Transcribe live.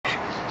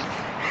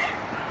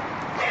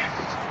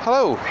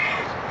Hello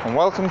and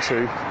welcome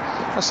to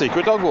a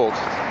secret dog walk.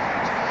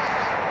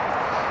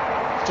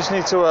 Just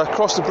need to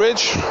cross the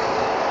bridge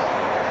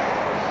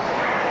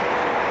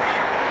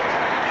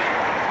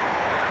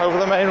over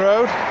the main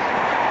road.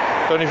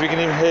 Don't know if you can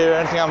even hear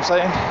anything I'm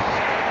saying.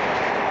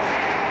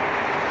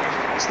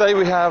 Today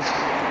we have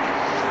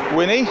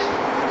Winnie,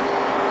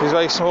 who's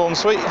very small and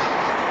sweet.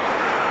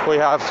 We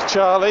have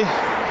Charlie,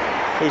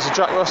 who's a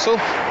Jack Russell,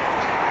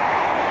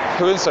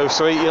 who isn't so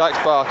sweet, he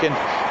likes barking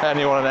at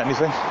anyone and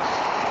anything.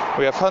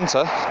 We have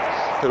Hunter,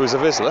 who is a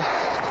Vizsla.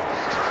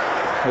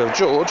 We have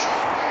George,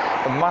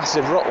 a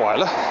massive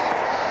Rottweiler,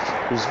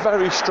 who's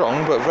very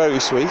strong but very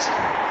sweet.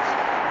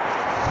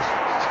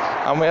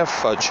 And we have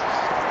Fudge,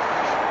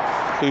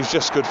 who's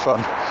just good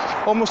fun.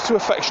 Almost too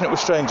affectionate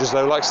with strangers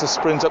though, likes to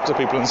sprint up to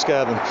people and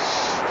scare them.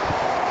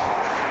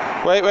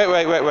 Wait,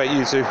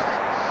 you two.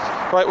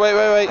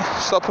 Wait,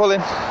 stop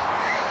pulling.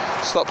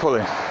 Stop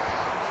pulling.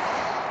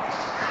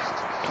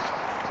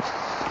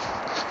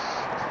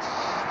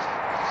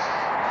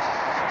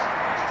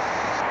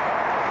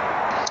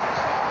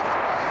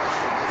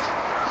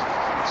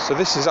 So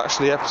this is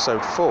actually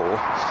episode 4,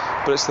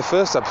 but it's the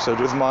first episode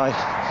with my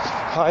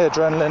high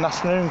adrenaline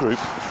afternoon group.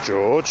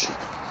 George.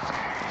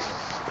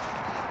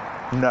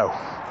 No.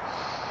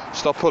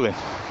 Stop pulling.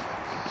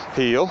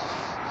 Heel.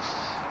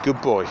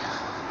 Good boy.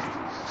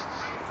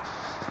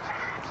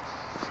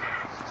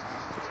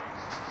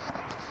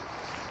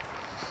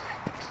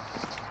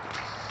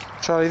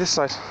 Charlie, this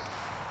side.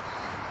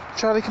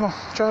 Charlie, come on.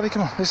 Charlie,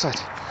 come on. This side.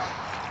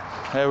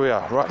 There we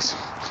are. Right.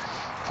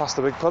 Past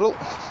the big puddle.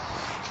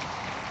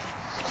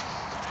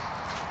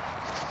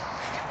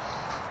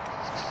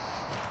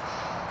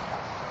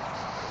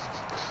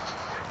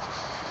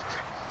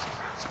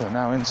 So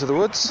now into the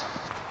woods.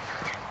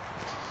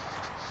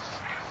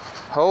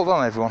 Hold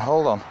on everyone,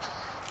 hold on.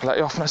 I'll let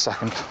you off in a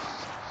second.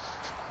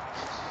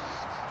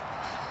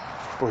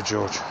 Boy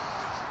George.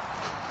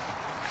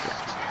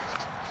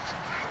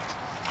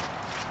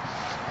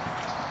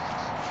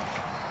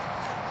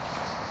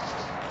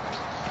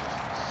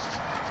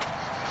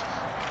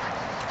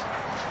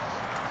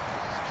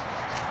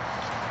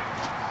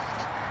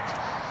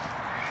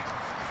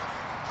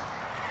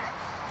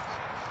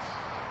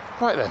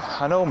 Right then,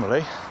 I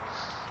normally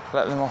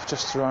let them off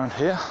just around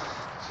here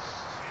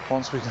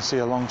once we can see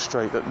a long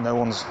straight that no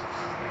one's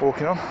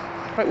walking on.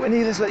 Right,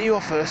 Winnie, let's let you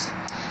off first.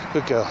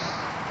 Good girl.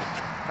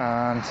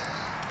 And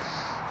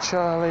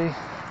Charlie,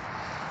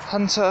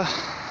 Hunter,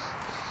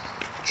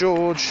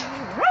 George.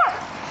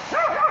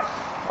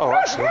 Oh,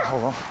 actually,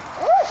 hold on.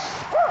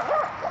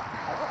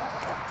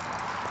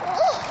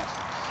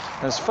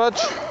 There's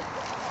Fudge.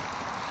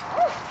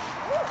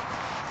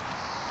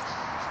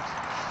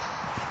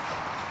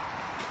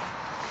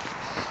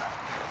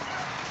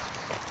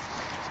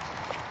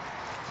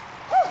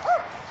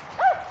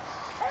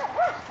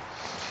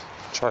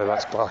 Charlie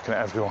likes barking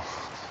at everyone.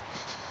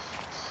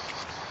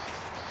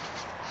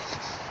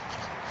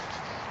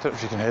 Don't know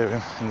if you can hear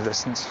him in the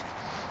distance.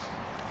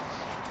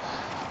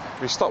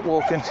 If you stop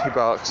walking, he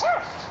barks.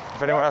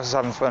 If anyone else is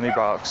having fun, he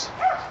barks.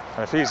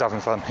 And if he's having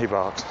fun, he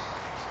barks.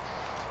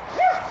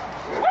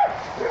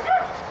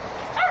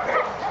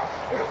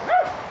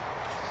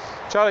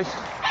 Charlie!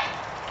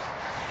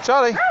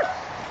 Charlie!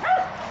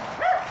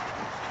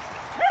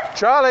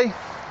 Charlie!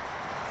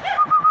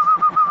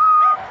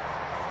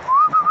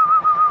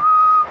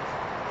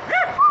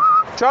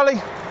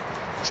 Charlie!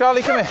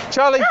 Charlie, come here!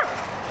 Charlie!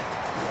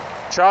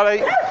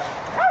 Charlie!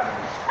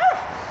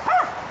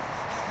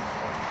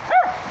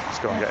 Let's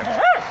go and get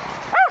him.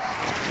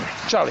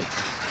 Charlie,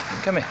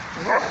 come here.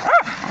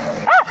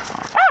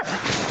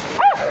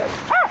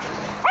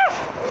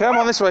 Come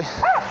on this way.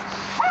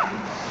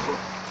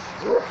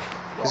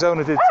 His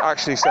owner did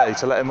actually say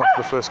to let him off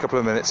for the first couple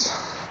of minutes.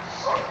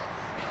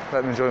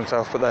 Let him enjoy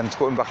himself, but then to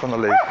put him back on the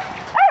lead.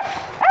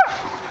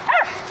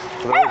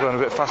 So they're all going a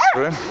bit fast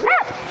for him.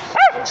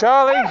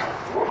 Charlie!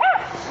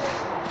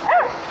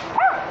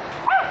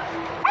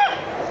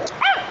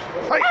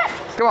 Hey,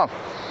 come on.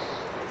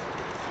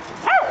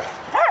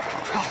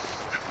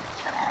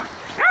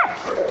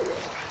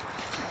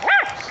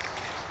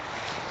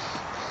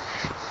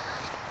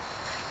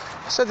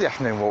 I said the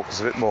afternoon walk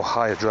was a bit more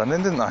high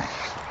adrenaline, didn't I?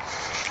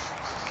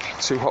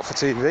 Too hot for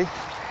TV.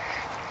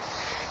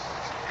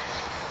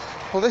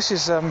 Well, this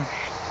is a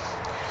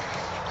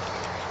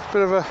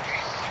bit of a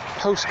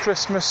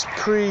post-Christmas,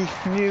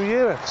 pre-New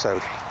Year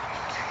episode,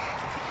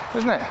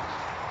 isn't it?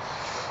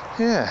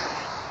 Yeah.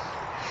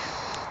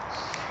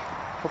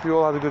 Hope you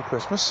all had a good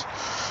Christmas.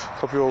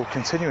 Hope you're all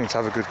continuing to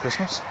have a good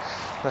Christmas,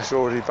 unless you're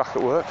already back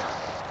at work.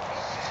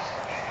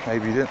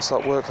 Maybe you didn't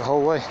start work the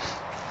whole way.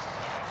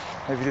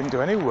 Maybe you didn't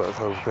do any work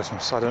over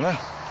Christmas, I don't know.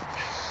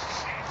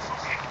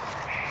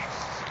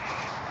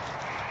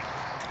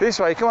 This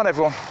way, come on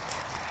everyone.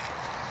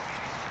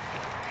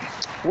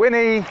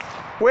 Winnie,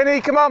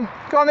 come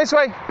on this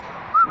way.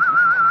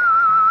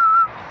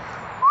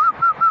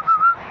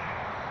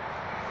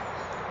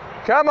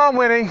 Come on,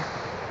 Winnie.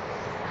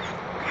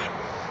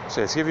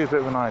 So to give you a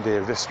bit of an idea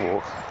of this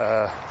walk,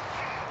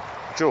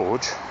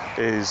 George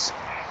is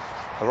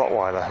a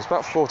Rottweiler. It's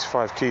about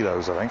 45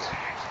 kilos, I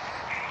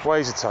think.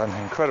 Weighs a ton,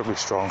 incredibly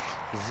strong,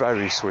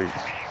 very sweet.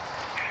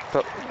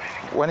 But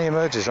when he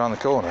emerges around the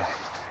corner,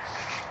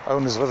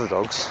 owners of other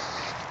dogs,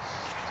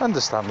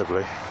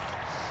 understandably,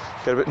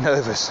 get a bit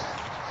nervous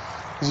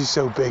because he's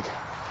so big.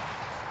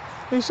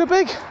 He's so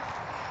big.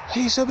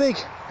 He's so big.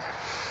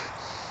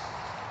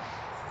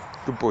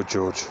 Good boy,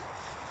 George.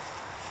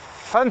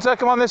 Hunter,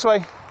 come on this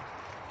way.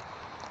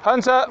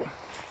 Hunter.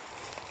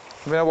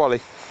 Give me a Wally.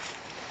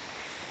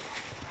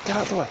 Get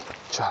out of the way,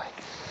 Charlie.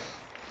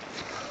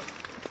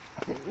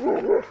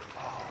 Oh,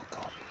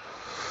 God.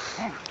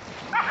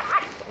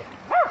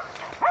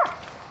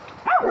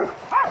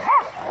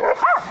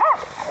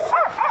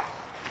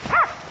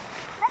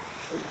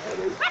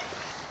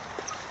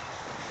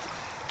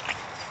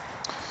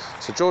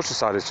 So George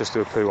decided just to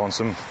do a poo on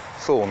some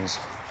thorns.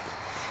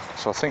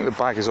 So I think the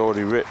bag is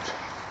already ripped.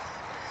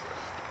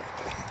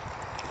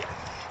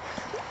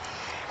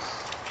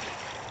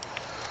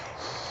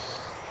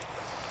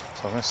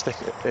 So I'm going to stick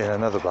it in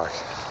another bag.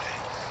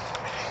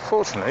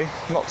 Fortunately,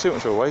 not too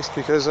much of a waste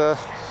because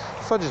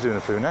Fudge is doing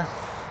a poo now. So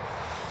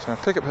I'm going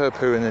to pick up her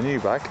poo in the new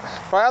bag.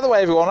 Right, out of the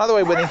way everyone, out of the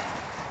way Winnie.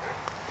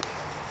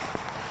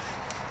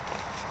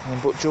 And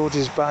then put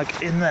George's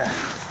bag in there.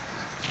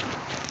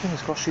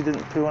 Fingers crossed she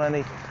didn't poo on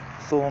any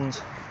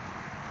thorns.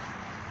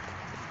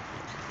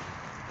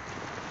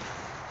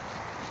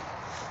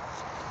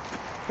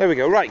 There we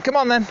go, right, come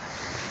on then.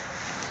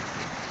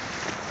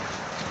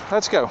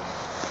 Let's go.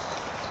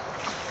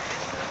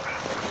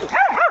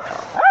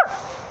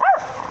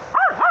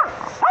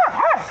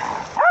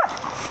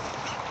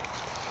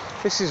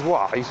 This is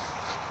why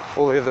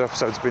all the other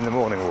episodes have been the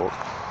morning walk.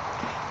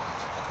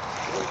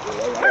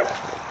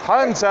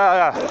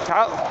 Hunter!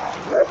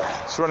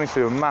 It's running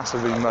through a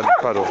massively muddy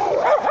puddle.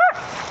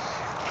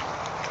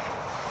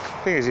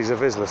 The thing is, he's a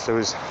Vizsla, so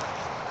his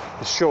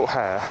short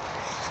hair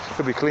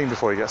could be clean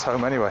before he gets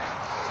home anyway.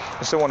 I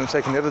just don't want him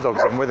taking the other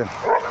dogs in with him.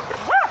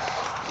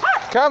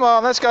 Come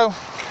on, let's go.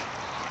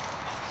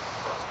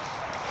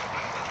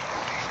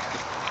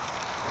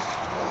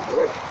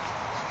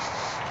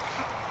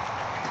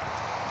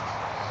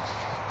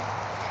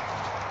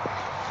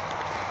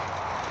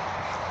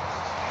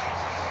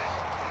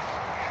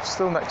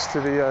 Still next to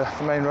the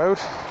main road,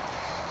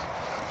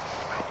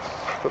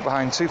 but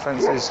behind two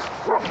fences,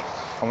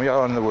 and we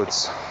are in the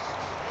woods,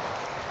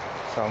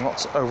 so I'm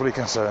not overly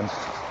concerned.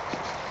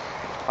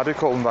 I do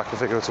call them back if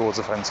they go towards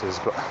the fences,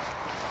 but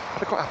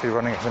they're quite happy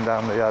running up and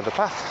down the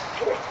path,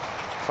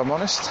 if I'm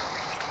honest.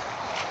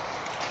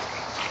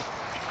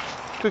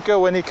 Good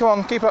girl, Winnie, come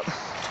on, keep up.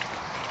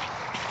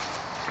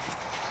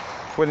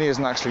 Winnie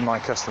isn't actually my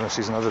customer,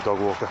 she's another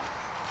dog walker.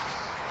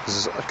 This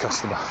is a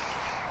customer,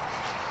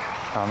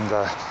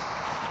 and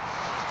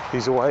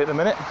he's away at the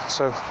minute,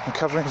 so I'm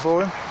covering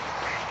for him.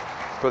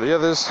 But the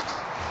others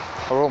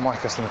are all my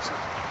customers.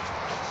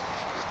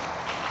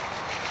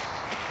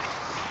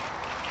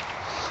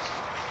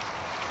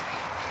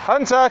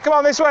 Hunter, come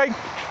on this way.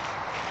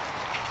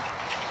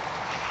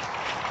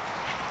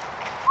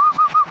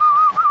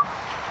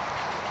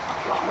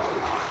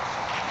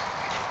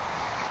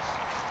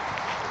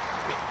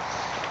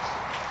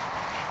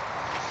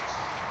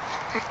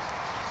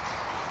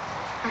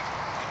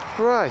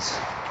 Right.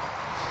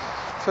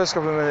 First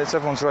couple of minutes,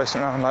 everyone's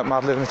racing around like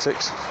mad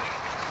lunatics.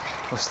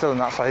 We're still in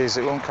that phase,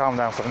 it won't calm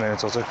down for a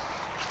minute or two.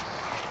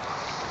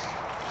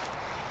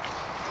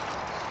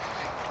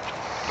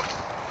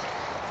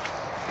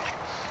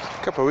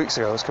 A couple of weeks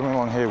ago, I was coming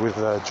along here with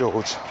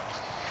George,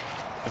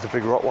 with a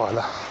big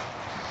Rottweiler.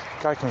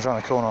 Guy comes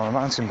around the corner on a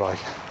mountain bike,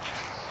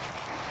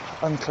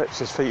 unclips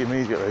his feet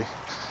immediately.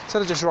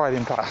 Instead of just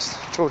riding past,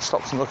 George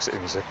stops and looks at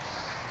him, you see.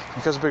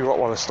 Because the big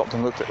Rottweiler stopped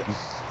and looked at him,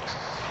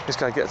 this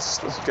guy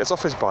gets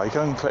off his bike,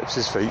 unclips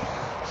his feet,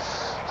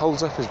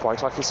 holds up his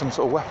bike like it's some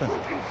sort of weapon.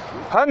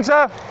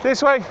 Hunter,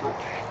 this way!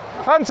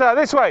 Hunter,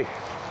 this way!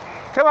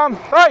 Come on!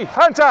 Hey,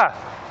 Hunter!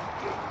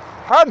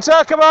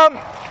 Hunter, come on!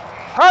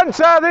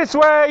 Hunter, this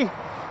way!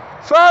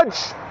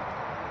 Fudge!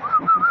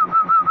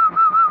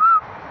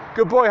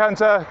 Good boy,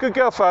 Hunter. Good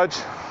girl, Fudge.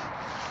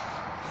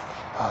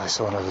 Oh, they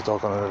saw another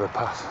dog on another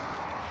path.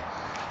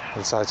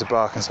 They decided to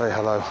bark and say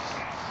hello.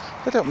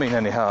 They don't mean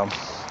any harm.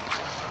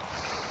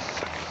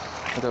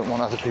 I don't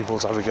want other people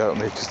to have a go at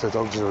me because the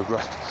dogs are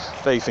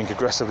they think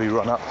aggressively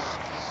run up.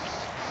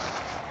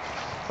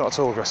 Not at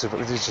all aggressive, but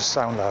they just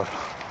sound loud.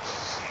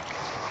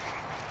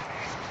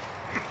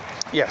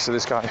 Yeah, so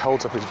this guy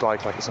holds up his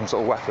bike like it's some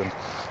sort of weapon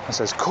and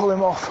says, call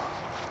him off.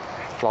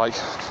 Like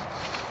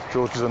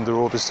George was under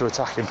orders to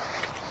attack him.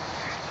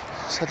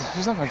 I said,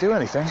 he's not going to do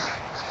anything.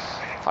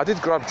 I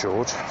did grab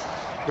George,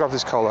 grabbed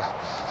his collar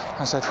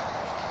and said,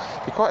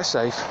 you're quite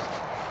safe.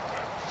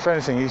 If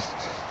anything,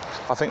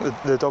 I think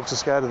the dogs are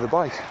scared of the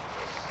bike.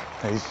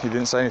 He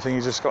didn't say anything,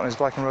 he just got on his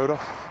bike and rode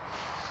off.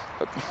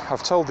 But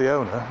I've told the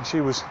owner, and she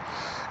was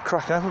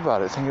cracking up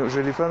about it, thinking it was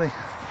really funny.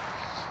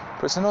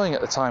 But it's annoying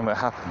at the time when it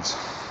happens.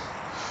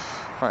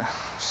 Right,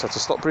 just had to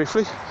stop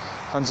briefly.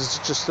 Hunter's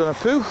just done a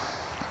poo.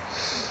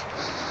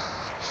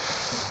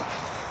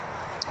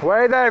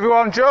 Way there,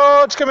 everyone.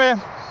 George, come here.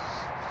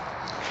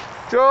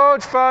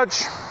 George,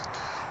 fudge.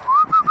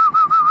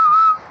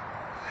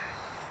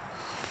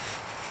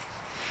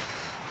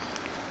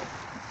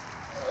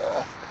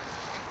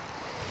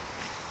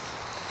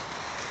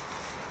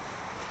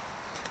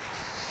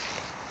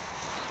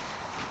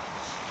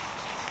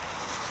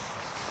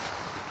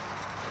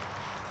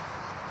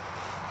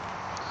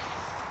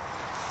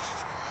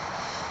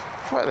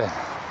 Right then,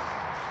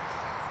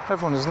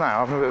 everyone is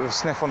now having a bit of a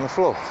sniff on the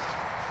floor.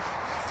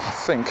 I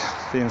think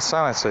the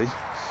insanity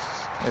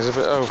is a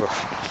bit over.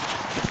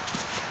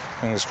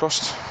 Fingers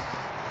crossed.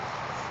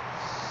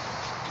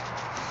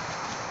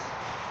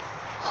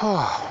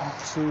 Oh,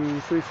 1,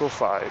 2, 3, 4,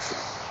 5.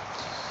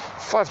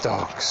 5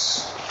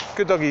 dogs.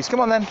 Good doggies. Come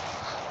on then.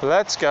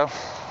 Let's go.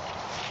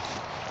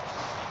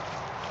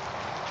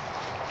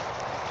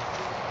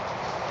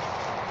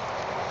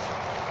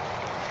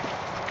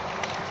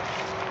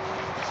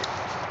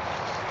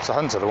 It's a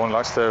hunter, the one who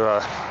likes to,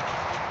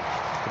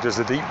 who does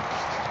the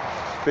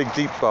big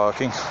deep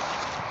barking.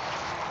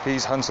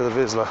 He's Hunter the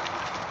Vizsla,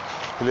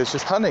 who lives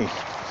with Honey,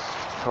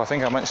 who I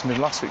think I mentioned in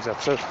last week's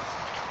episode.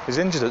 He's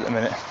injured at the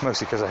minute,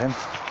 mostly because of him.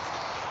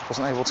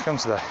 Wasn't able to come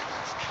today.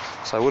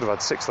 So I would have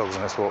had 6 dogs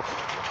on this walk.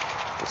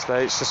 But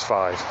today it's just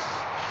 5.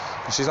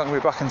 And she's not going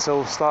to be back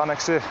until the start of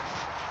next year.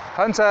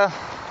 Hunter!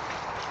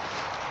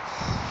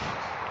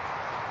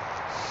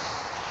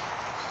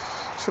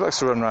 She likes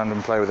to run around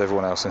and play with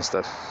everyone else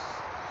instead.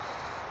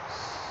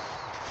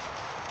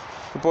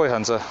 Good boy,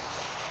 Hunter.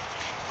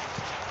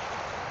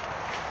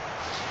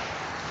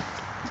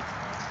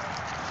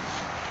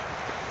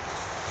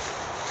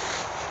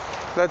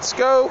 Let's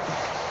go.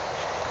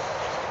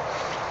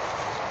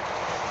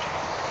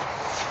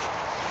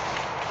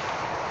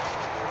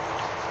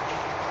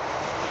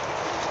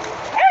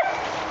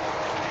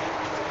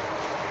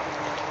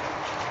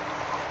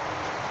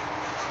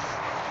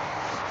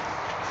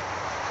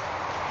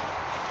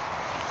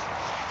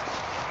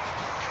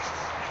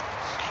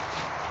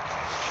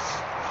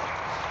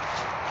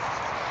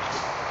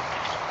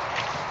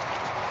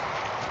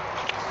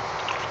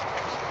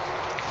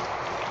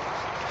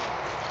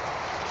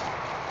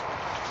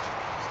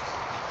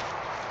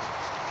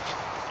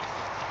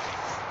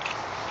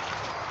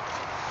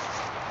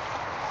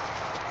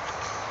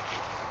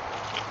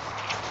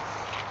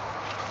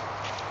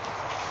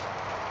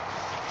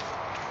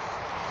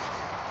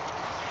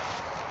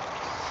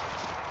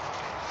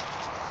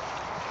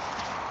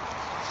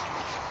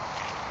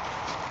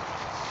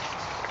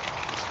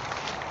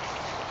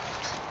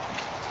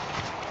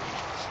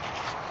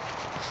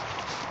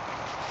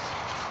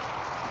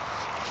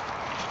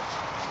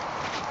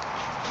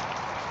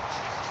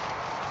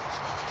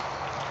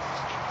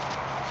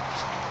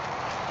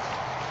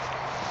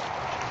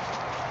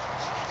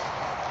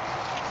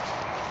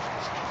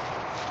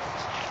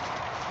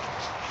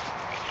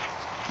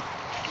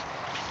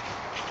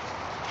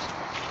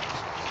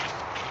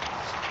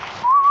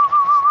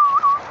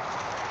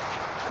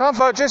 Come on,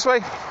 Fudge, this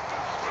way.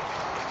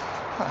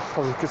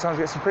 Probably a good time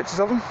to get some pictures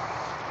of them.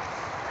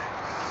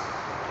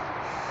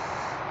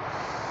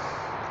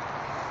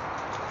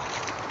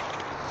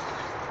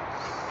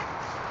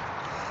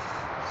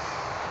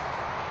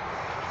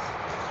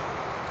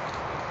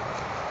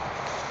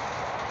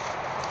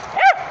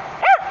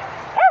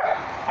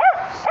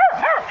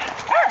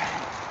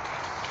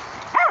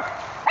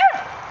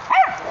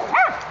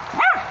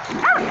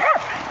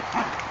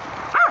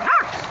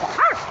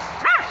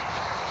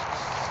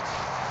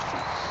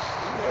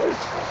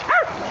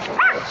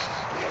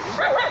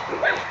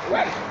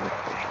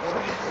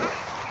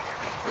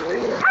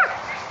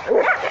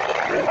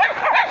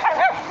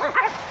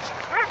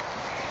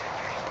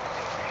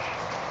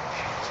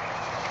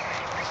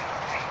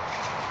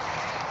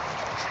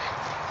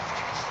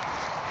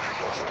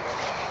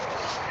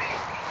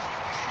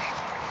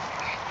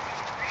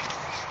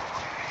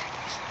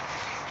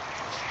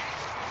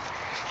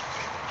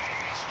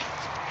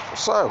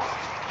 So,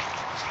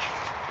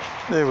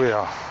 here we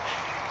are.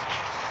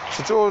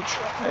 So George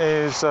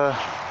is, as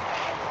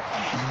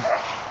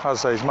I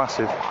say, he's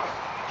massive.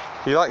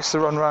 He likes to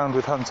run around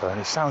with Hunter, and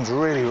he sounds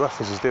really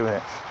rough as he's doing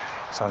it.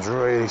 Sounds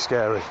really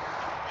scary.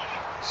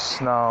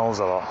 Snarls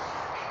a lot.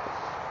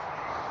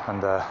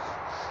 And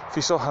if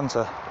you saw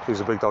Hunter,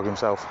 who's a big dog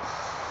himself,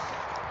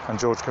 and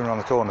George coming around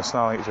the corner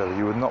snarling at each other,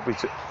 you would not be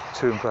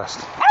too impressed.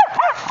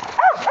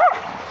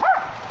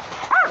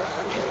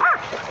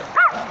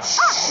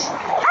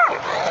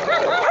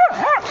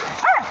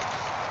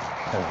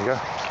 There we go.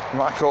 You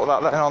might have caught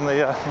that then on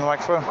the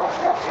microphone,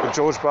 with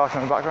George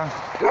barking in the background.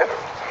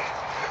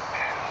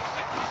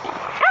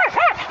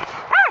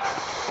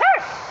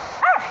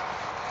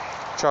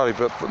 Charlie,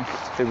 but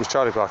it was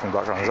Charlie barking in the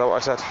background. Is that what I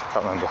said?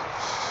 Can't remember.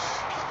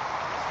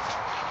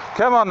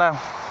 Come on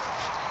now.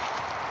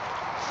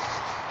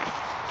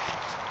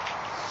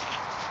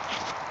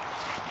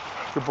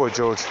 Good boy,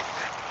 George.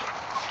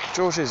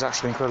 George is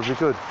actually incredibly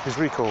good. His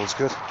recall is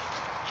good.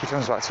 He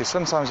comes back to you.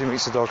 Sometimes he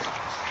meets a dog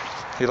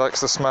he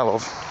likes the smell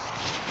of,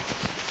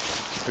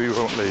 who he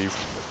won't leave.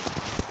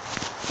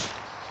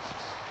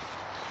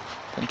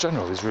 In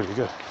general, he's really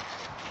good.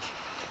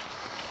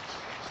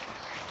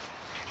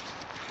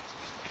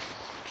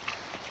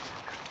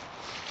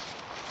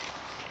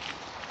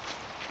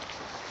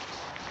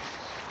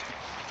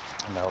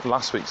 Now,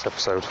 last week's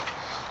episode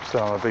was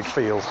done on a big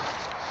field.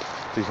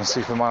 You can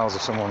see for miles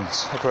if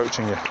someone's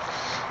approaching you.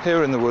 Here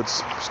we're in the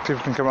woods,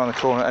 people can come around the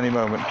corner at any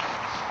moment.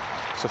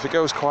 So if it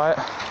goes quiet,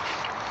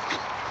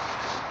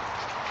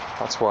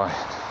 that's why.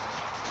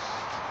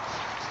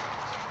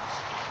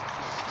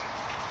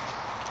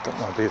 Don't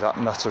want to be that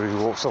nutter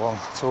who walks along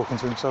talking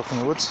to himself in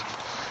the woods.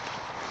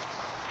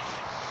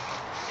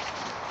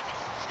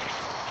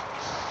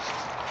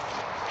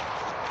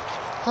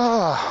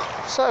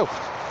 So,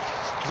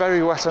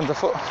 very wet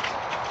underfoot,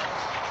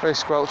 very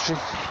squelchy.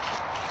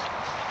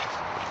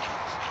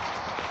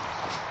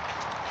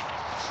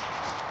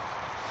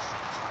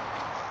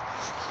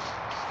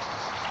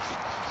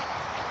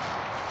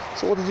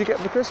 So what did you get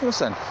for Christmas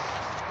then?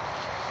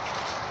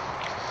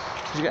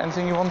 Did you get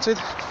anything you wanted?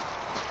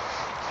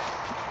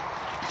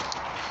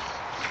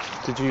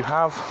 Did you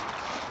have,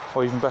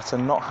 or even better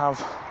not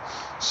have,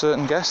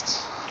 certain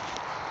guests?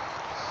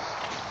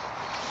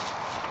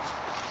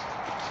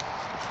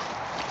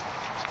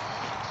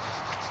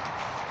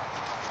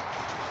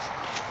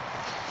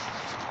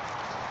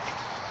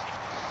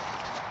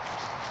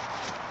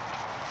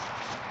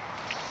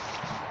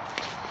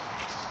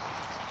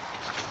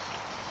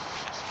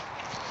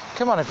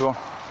 Come on everyone.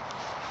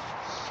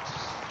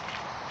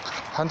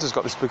 Hunter's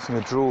got this big thing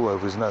of drool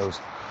over his nose.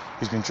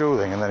 He's been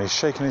drooling and then he's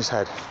shaking his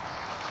head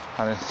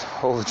and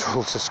all the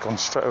drool's just gone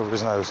straight over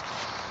his nose.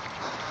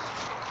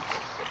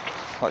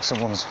 Like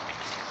someone's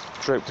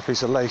draped a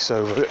piece of lace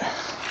over it.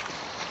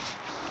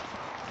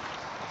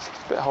 It's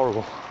a bit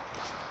horrible.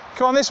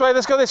 Come on this way,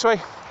 let's go this way.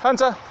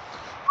 Hunter.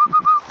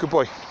 Good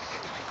boy.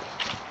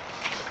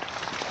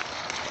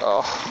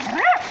 Oh,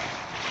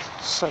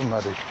 so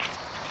muddy.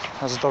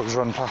 As the dogs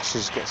run past, she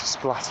just gets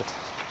splattered.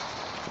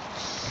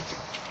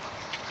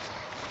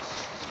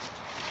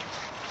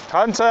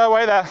 Hunter,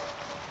 wait there.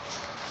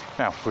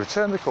 Now, we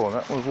returned the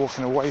corner, we're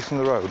walking away from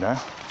the road now,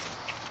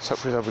 so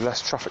hopefully there'll be less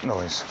traffic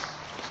noise.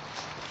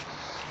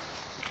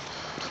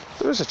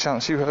 There is a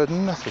chance you heard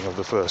nothing of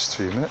the first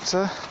few minutes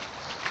there.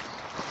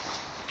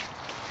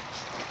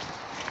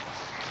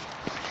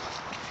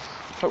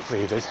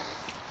 Hopefully you did.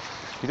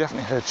 You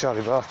definitely heard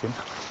Charlie barking.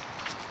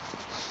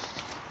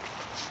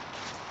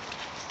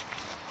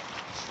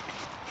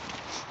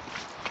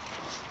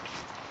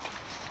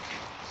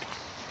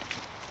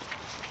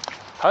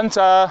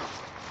 Hunter!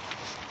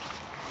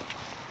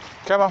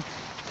 Come on.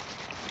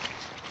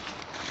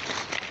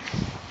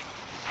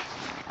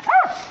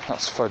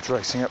 That's Fudge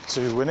racing up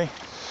to Winnie.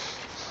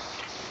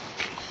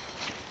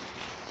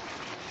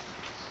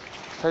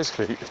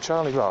 Basically, if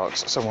Charlie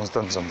barks, someone's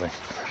done something.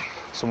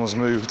 Someone's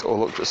moved or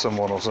looked at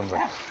someone or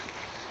something.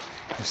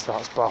 He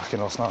starts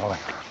barking or snarling.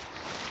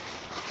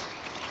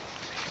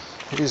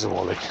 He is a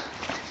wally.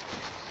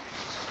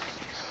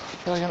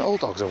 But again, all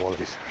dogs are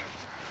wallies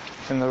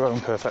in their own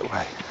perfect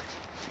way.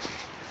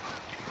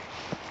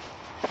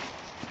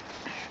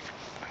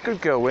 Good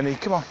girl, Winnie,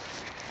 come on.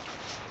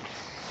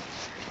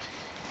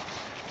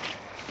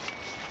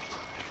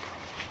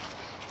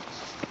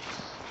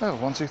 Oh,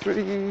 1, 2,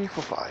 3,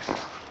 4,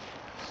 5.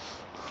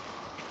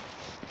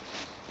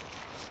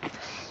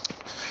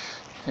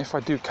 If I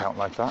do count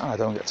like that and I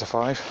don't get to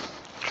 5,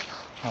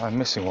 and I'm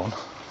missing one,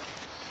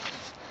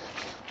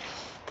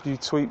 could you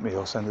tweet me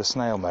or send a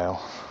snail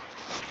mail?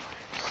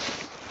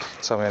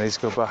 Tell me I need to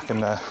go back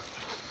and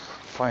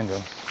find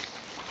them.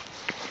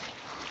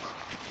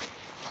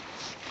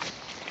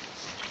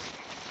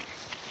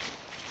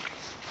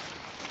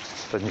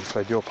 Then you've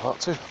played your part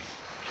too.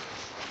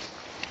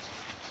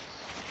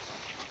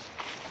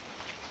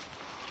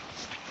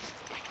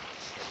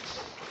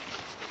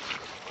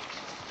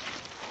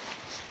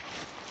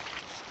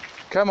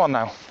 Come on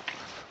now.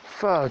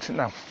 Fudge.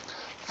 Now,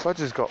 Fudge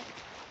has got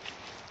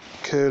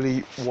curly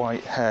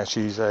white hair.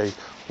 She's a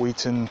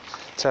Wheaton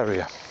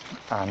Terrier.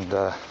 And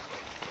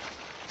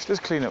she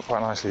does clean up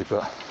quite nicely,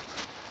 but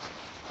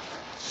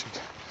she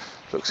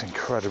looks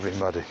incredibly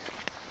muddy.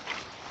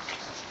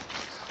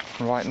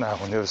 Right now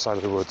on the other side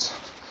of the woods,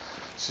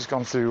 she's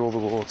gone through all the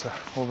water,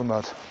 all the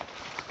mud.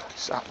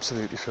 She's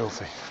absolutely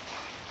filthy.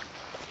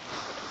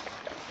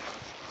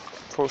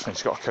 Fortunately,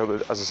 she's got a coat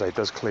that, as I say,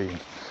 does clean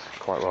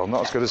quite well.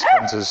 Not as good as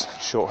Hunter's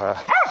short hair.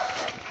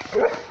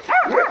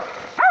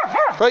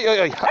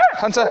 Wait,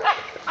 Hunter!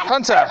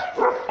 Hunter!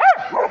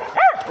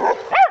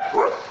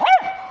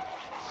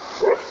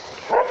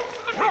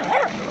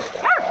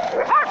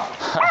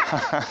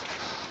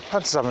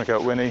 Hunter's having a go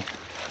at Winnie.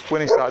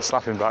 Winnie started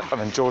slapping back,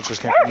 and then George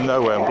just came from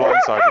nowhere and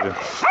blindsided him.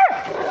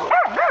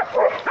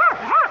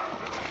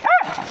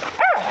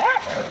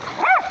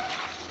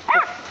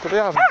 But they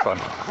are having fun.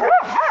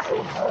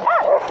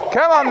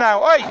 Come on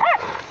now, oi!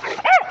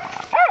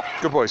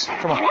 Good boys,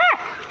 come on.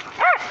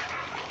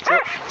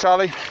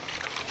 Charlie.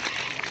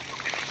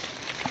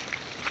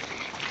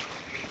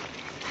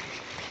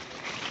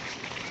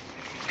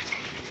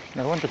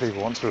 No wonder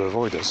people want to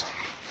avoid us.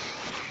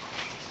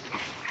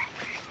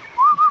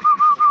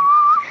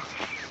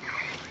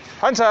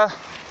 Hunter!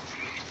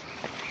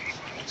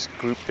 This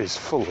group is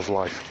full of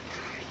life.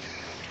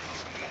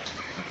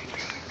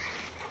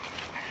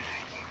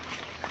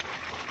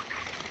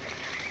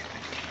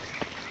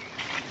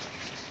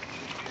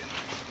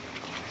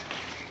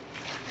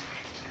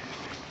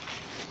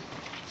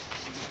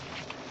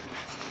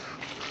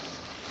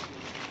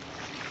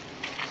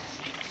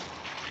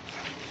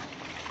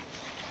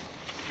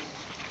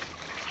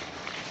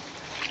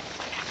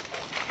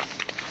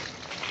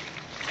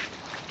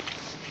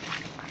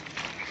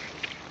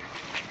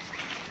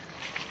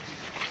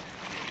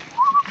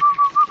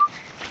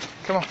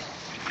 come on.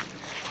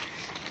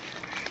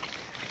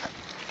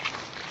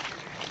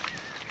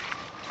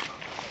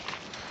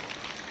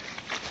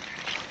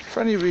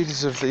 For any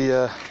readers of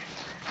the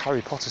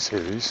Harry Potter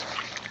series,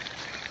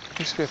 there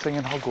used to be a thing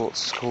in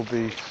Hogwarts called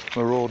the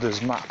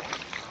Marauders Map,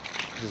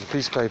 which is a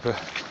piece of paper,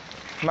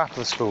 map of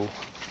the school,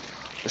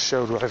 that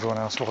showed where everyone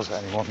else was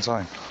at any one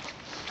time.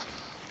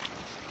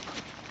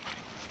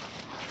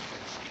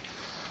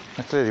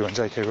 And clearly when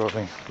J.K.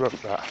 Rowling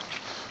wrote that,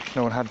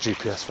 no one had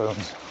GPS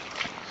phones,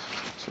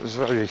 so it was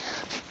very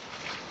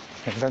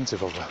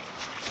inventive of her.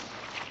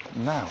 But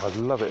now I'd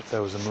love it if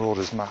there was a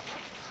Marauders Map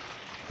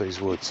of these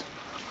woods.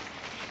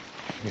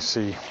 You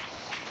see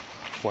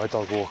where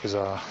dog walkers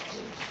are.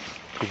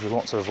 People who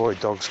want to avoid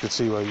dogs could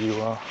see where you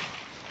are.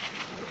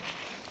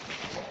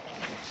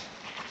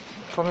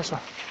 Come on this way.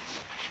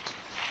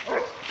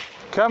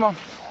 Come on.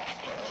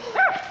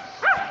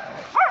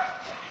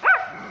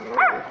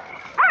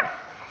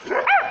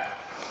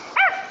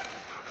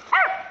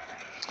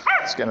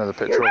 Let's get another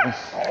picture of him.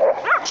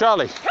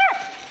 Charlie.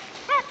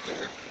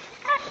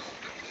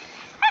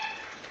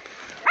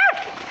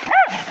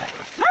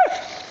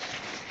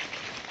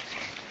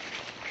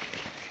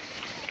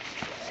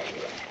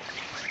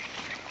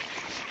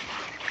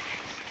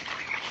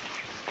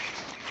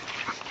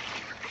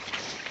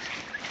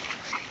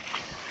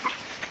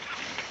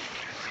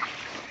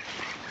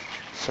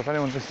 So if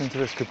anyone listening to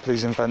this could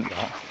please invent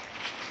that,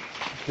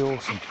 that'd be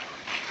awesome.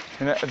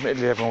 I mean,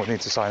 admittedly everyone would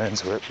need to sign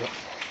into it, but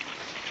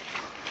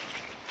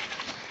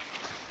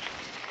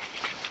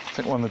I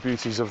think one of the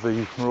beauties of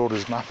the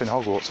Marauders Map in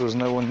Hogwarts was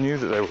no one knew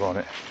that they were on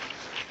it.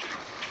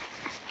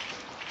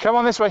 Come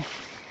on this way.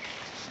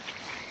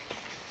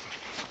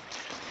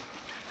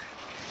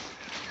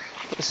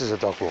 But this is a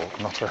dog walk,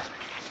 not a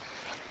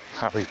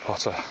Harry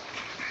Potter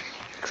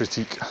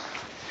critique.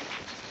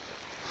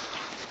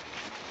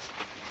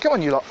 Come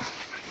on, you lot.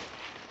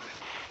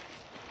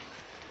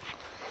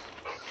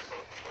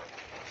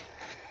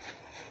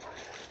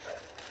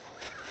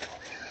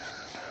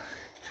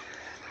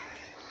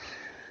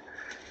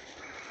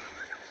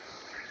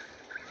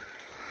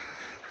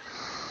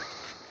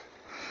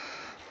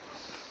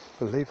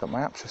 I believe that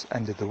my app just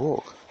ended the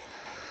walk.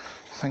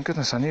 Thank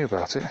goodness I knew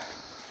about it.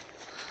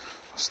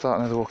 I'll start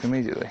another walk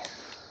immediately.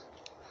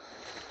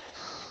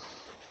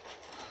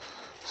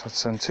 So I'd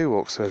send 2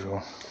 walks to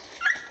everyone.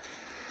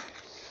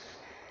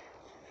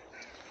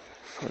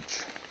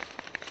 Fudge.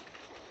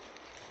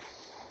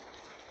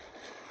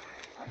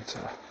 And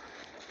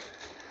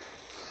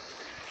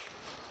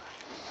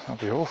that'd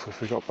be awful if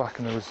we got back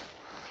and there was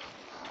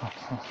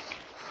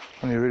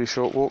only a really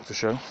short walk to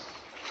show.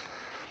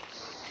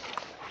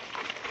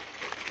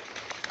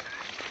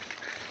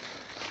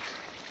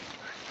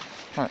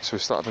 Right, so we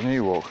started a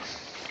new walk.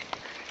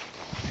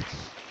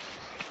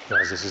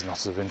 Realize this is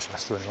not of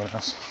interest to anyone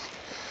else.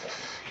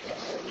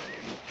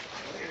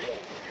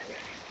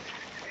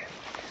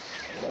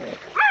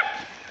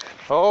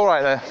 All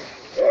right there.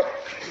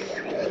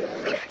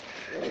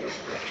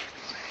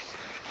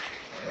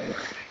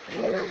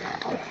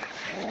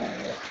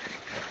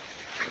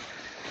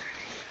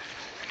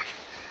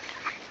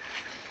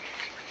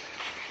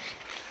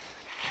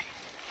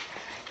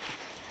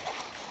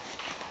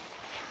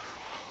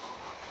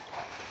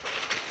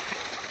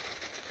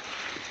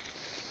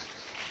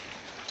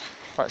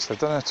 Right, so they've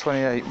done a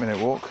 28-minute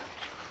walk.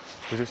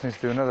 We just need to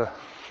do another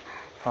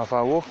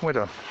half-hour walk and we're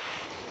done.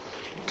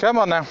 Come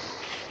on now.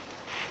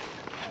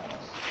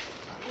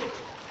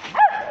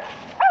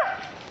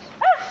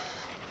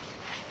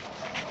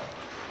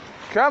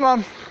 Come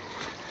on.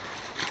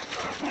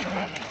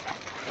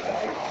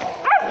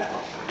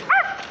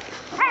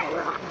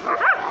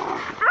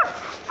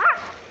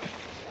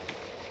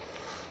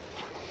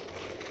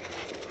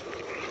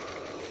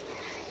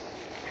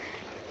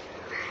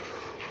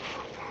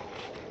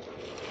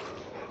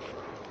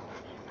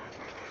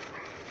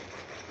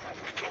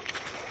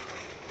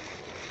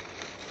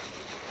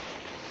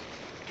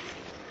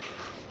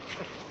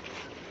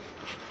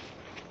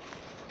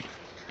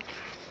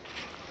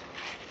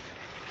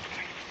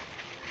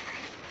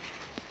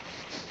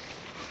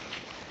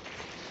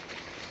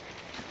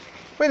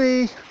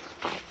 Winnie!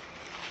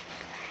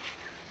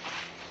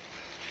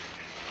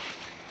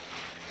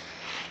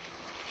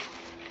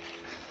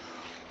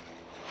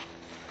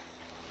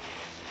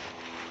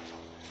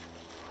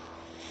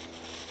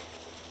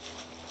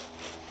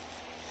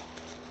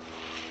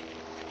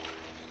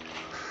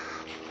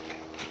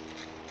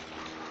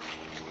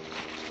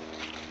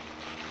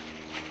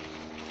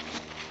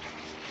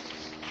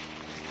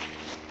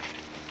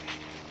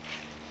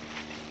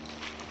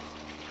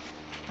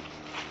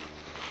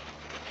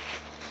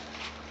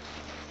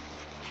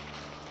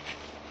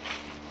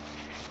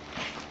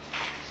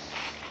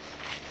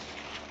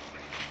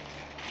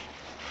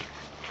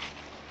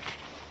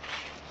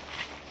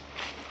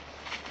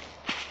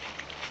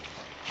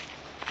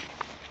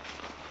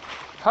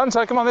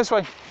 Hunter, come on this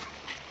way.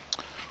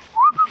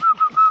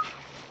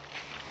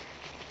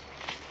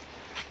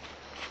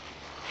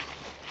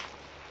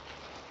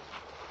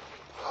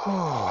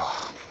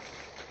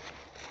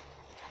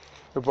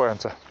 Good boy,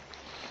 Hunter.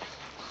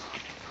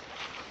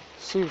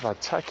 See, we've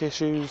had tech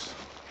issues,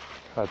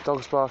 we've had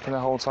dogs barking the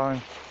whole time.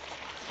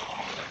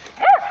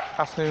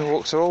 Afternoon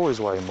walks are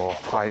always way more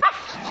high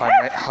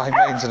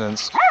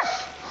maintenance.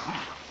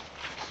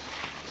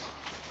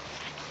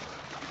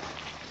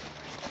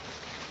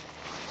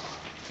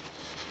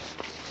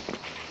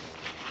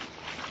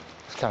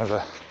 It's kind of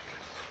a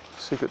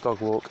secret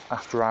dog walk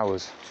after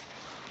hours.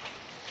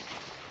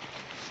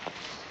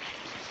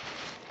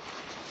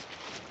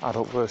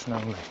 Adult version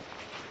only.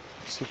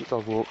 Secret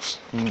dog walks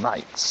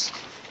nights.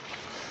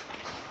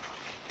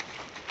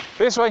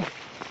 This way.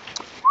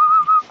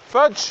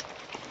 Fudge!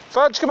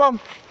 Fudge, come on!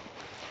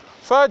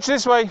 Fudge,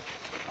 this way!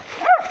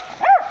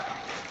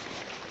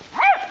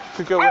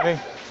 Good girl, Winnie.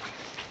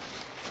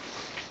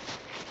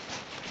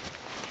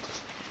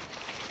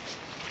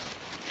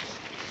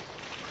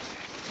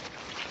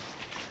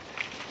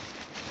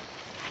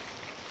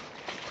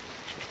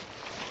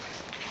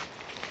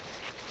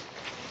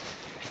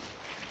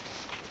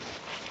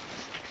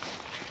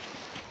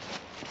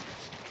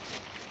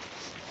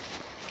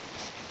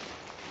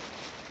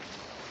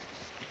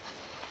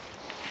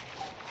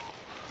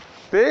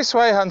 This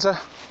way, Hunter.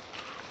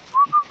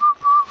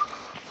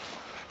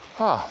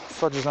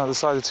 Fudge has now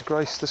decided to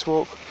grace this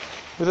walk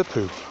with a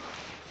poo.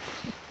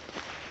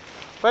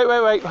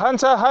 Wait.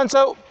 Hunter,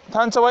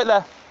 wait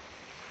there.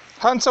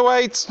 Hunter,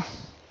 wait.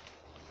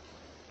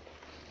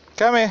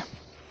 Come here.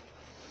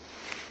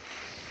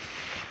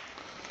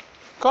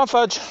 Come on,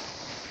 Fudge.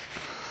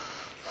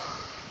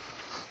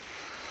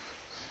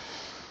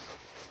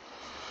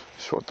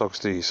 That's what dogs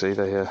do, you see.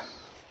 They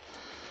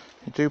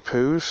do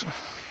poos,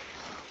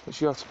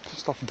 which you have to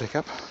stop and pick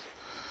up,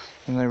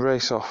 and they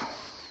race off.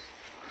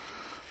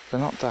 They're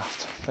not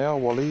daft. They are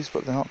wallies,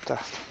 but they're not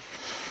daft.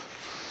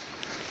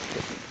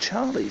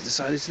 Charlie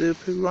decided to do a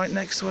poo right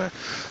next to her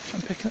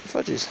and picking up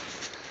Fudges.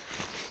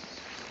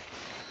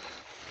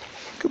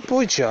 Good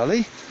boy,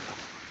 Charlie.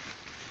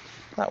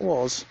 That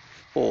was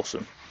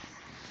awesome.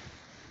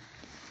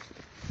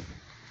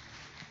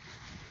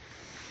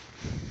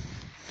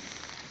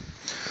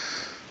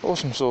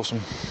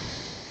 Awesome.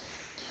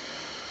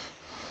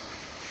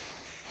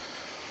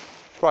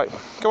 Right,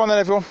 come on then,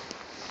 everyone.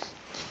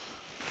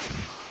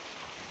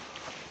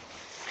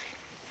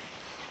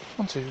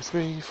 1, 2,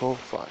 3, 4,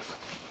 5.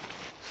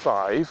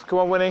 5. Come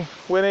on, Winnie.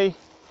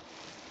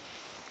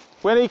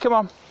 Winnie, come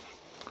on.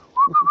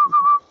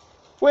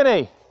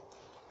 Winnie!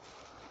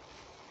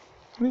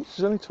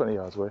 She's only 20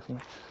 yards away from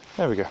me.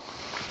 There we go.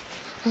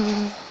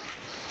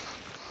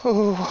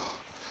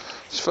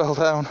 Just fell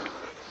down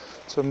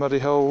to a muddy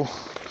hole.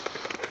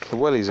 The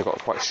wellies have got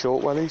quite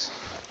short wellies.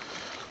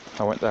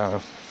 I went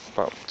down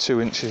about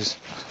 2 inches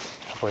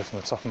away from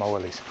the top of my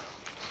wellies.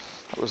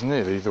 That was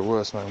nearly the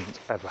worst moment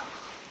ever.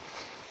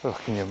 Oh,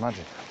 can you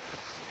imagine?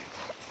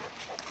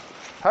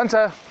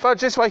 Hunter, Fudge,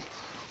 this way.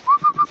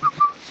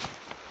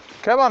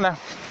 Come on now.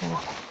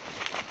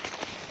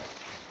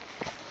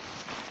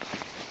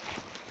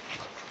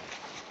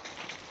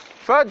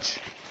 Fudge,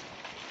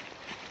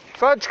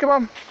 come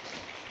on.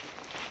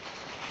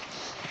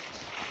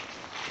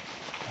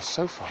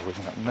 So far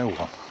we've got no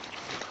one,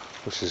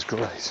 which is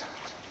great.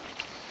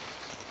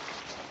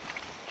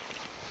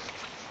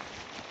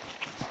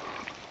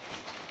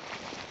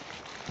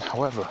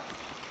 However,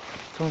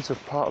 coming to a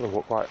part of the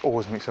walk where I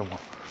always meet someone.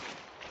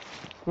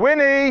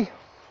 Winnie!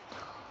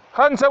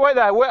 Hunter, wait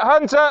there!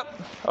 Hunter!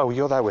 Oh,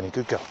 you're there, Winnie.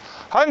 Good girl.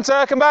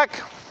 Hunter, come back!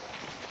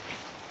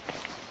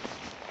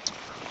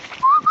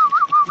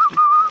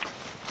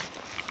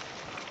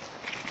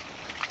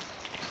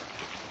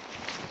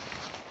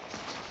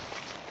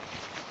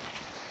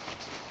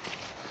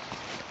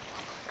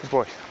 Good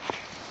boy.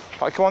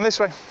 Right, come on, this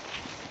way.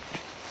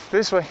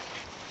 This way.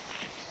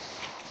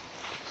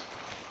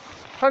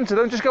 Hunter,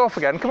 don't just go off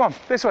again. Come on,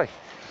 this way.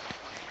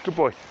 Good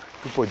boy.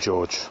 Good boy,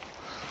 George.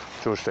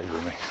 George, stay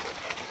with me.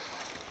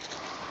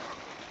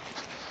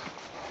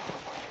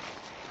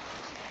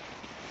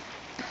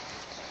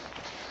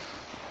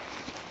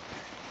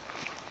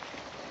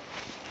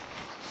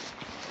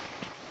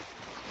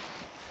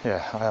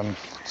 Yeah,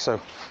 so I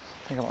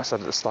think I might have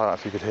said at the start,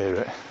 if you could hear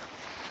it,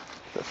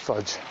 that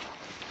Fudge,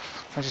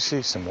 as you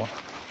see someone,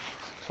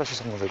 especially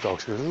someone with a dog,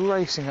 she was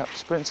racing up,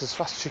 sprints as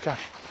fast as she can.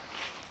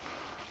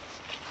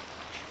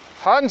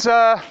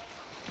 Hunter!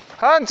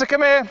 Hunter,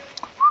 come here!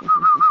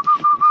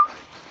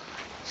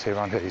 See,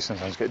 around here you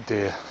sometimes get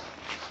deer,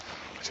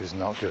 which is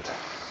not good.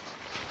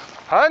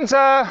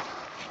 Hunter!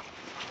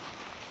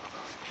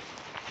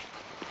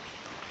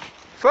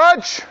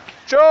 Fudge!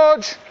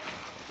 George!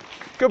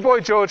 Good boy,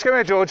 George. Come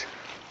here, George.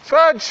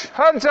 Fudge!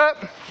 Hunter!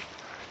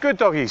 Good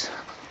doggies.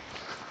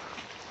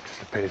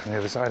 Just appeared from the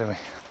other side of me.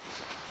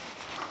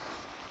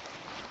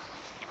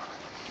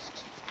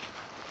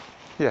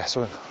 Yeah,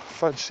 so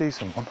Fudge sees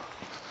someone.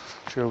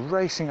 She'll go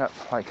racing up,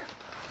 like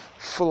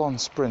full-on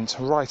sprint,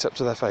 right up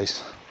to their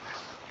face.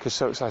 Because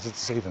so excited to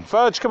see them.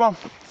 Fudge, come on,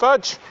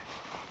 Fudge!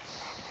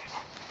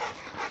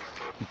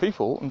 And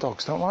people and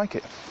dogs don't like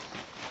it.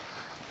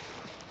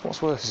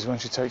 What's worse is when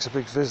she takes a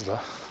big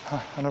Vizsla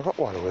and a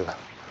Rottweiler with her.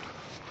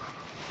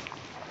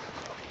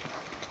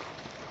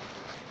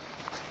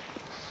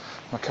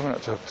 I'm coming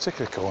up to a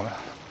particular corner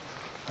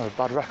I have a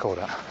bad record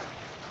at.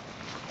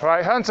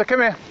 Right, Hunter,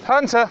 come here.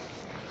 Hunter!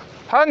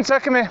 Hunter,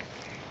 come here.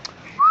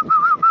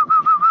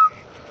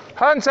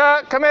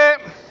 Hunter, come here.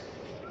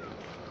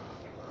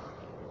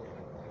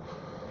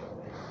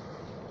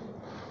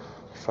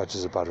 Fudge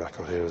is a bad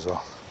record here as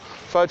well.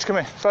 Fudge, come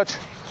here. Fudge.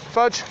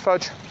 Fudge,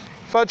 Fudge.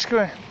 Fudge, come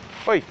here.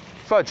 Oi,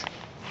 Fudge.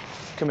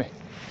 Come here.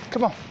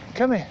 Come on,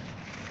 come here.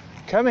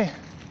 Come here.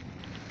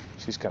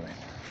 She's coming.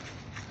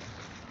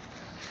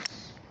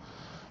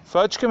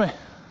 Fudge, come here.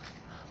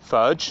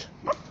 Fudge.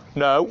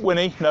 No,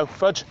 Winnie, no,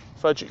 Fudge.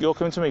 Fudge, you're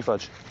coming to me,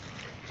 Fudge.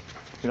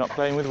 You're not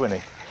playing with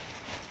Winnie.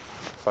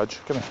 Fudge,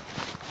 come here.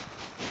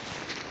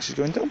 She's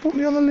going, don't put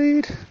me on the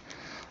lead.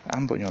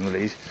 I'm putting you on the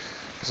lead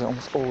because I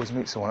almost always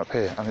meet someone up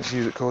here and it's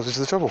you that causes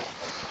the trouble.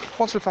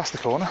 Once we pass the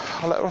corner,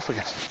 I'll let her off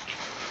again.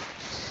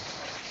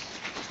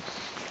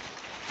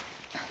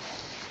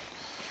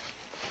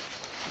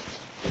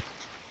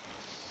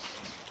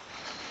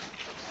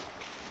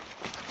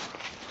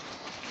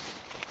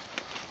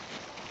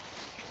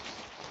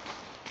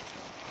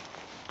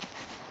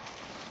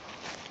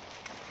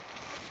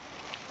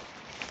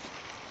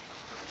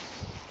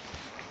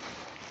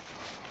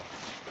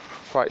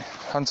 Right,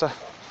 Hunter.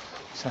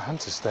 So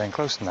Hunter's staying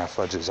close to now,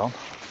 Fudge is on.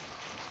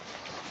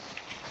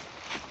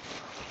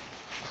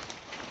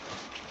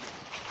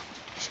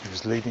 She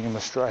was leading him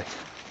astray,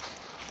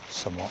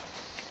 somewhat.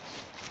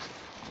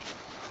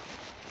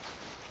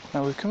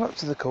 Now we've come up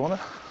to the corner,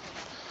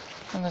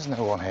 and there's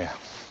no one here.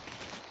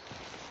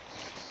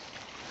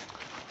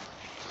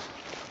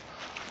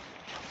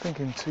 I think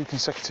in 2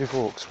 consecutive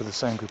walks with the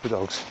same group of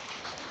dogs,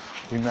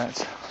 we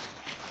met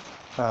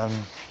a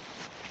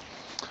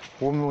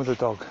woman with a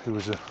dog who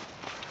was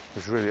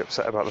really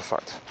upset about the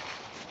fact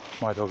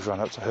my dogs ran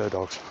up to her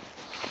dogs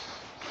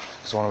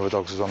because one of her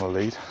dogs was on the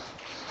lead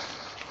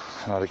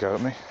and had a go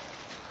at me.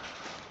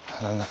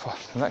 And then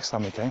the next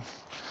time he came,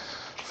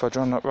 Fudge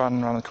ran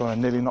around the corner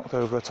and nearly knocked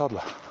over a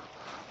toddler.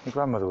 My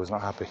grandmother was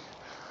not happy.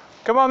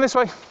 Come on this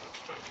way!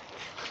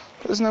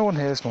 But there's no one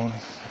here this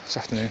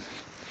afternoon,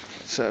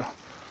 so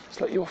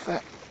let's let you off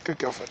there. Good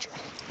girl, Fudge.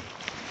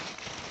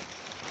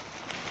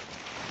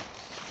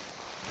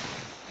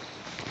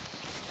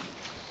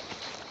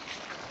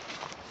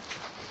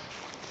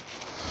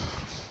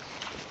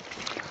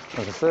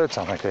 The third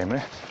time I came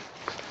here,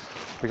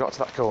 we got to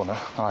that corner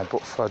and I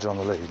put Fudge on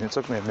the lead and it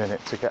took me a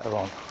minute to get her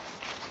on.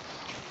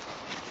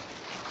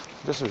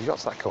 Just as we got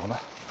to that corner,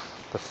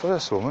 the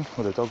first woman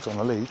with the dogs on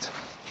the lead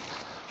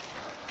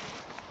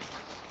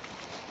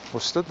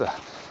was stood there,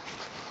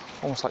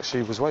 almost like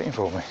she was waiting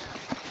for me,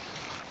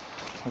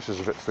 which was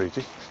a bit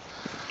freaky.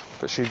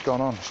 But she'd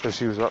gone on, so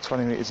she was about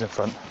 20 metres in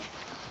front.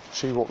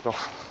 She walked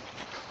off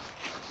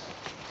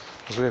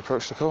as we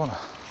approached the corner.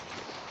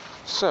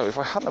 So if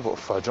I hadn't put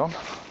Fudge on,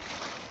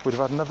 we'd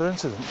have had another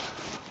incident.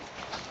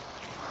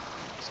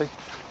 See?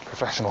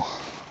 Professional.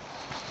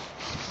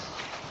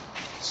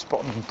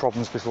 Spotting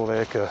problems before they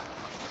occur.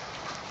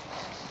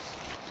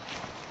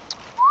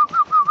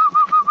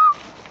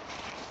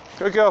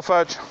 Good girl,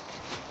 Fudge.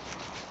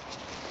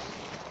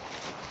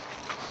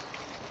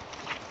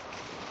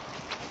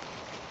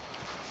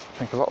 I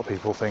think a lot of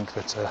people think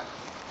that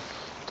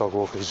dog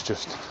walkers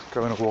just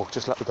go on a walk,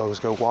 just let the dogs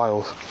go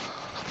wild,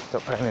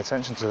 don't pay any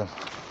attention to them.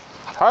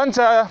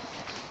 Hunter!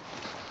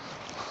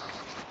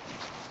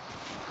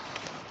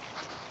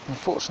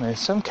 Unfortunately, in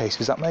some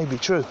cases that may be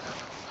true.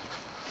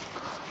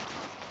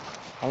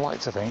 I like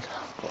to think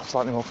I've got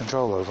slightly more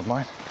control over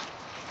mine.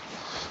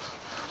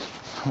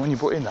 And when you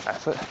put in that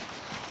effort,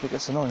 it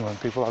gets annoying when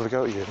people have a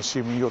go at you,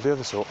 assuming you're the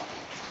other sort.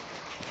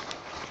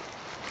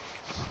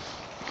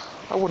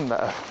 I wouldn't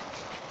let a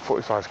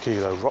 45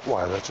 kilo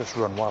Rottweiler just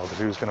run wild if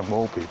he was going to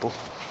maul people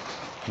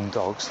and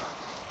dogs.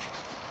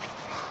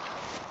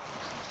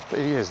 But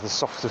he is the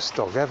softest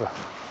dog ever.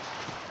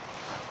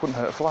 Wouldn't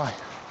hurt a fly.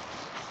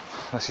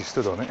 Unless you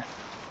stood on it.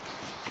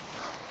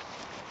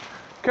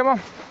 Come on.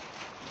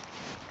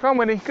 Come on,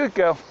 Winnie. Good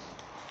girl.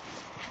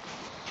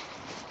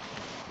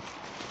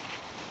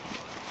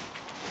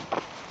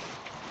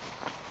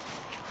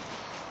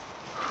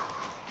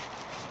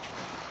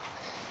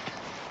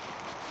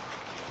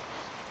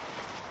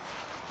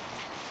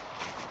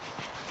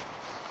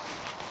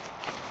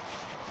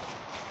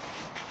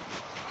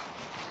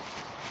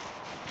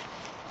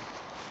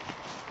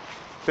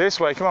 This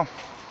way, come on.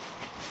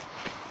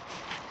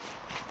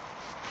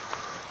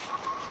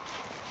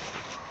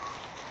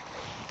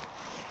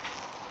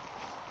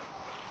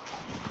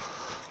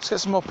 Let's get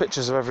some more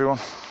pictures of everyone.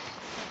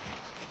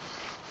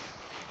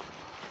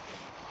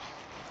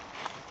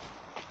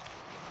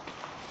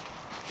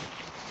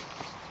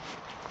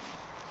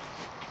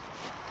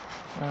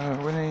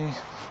 Winnie,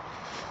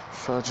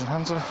 Fudge and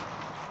Hunter.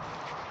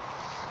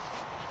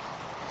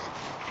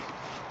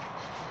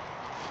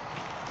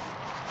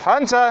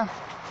 Hunter!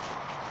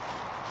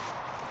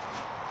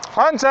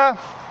 Hunter!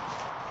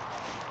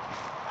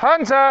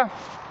 Hunter!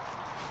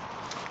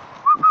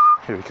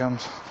 Here he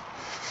comes.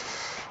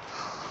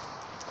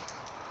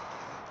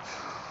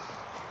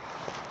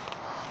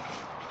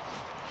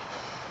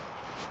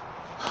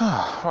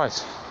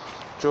 Right,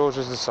 George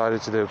has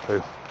decided to do a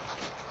poo.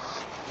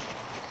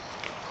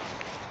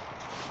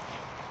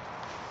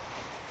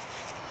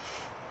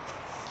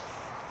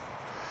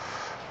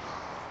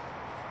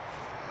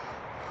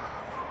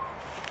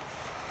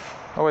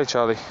 Away,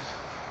 Charlie.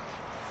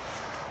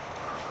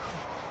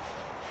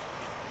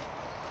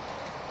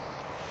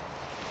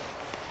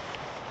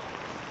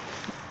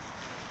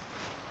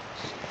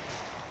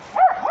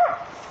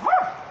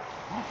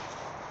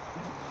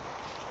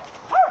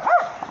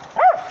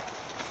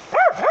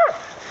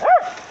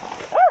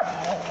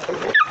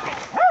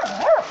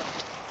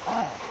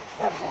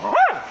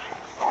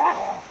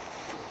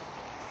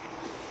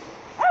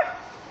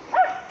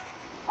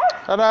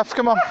 Enough,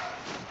 come on.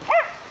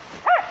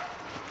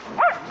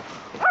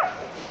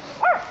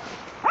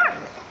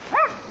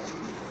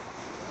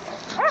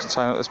 Just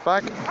tying up this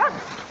bag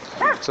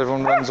so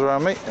everyone runs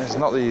around me. It's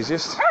not the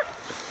easiest,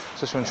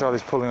 especially when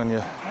Charlie's pulling on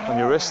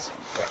your wrist.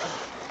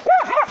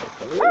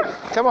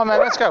 Come on then,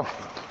 let's go.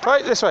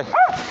 Right, this way.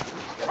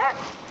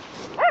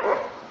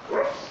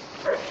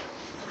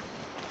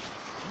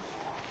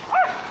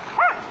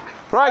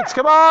 Right,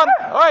 come on.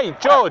 Oi,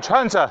 George,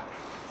 Hunter,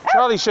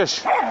 Charlie,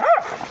 shush.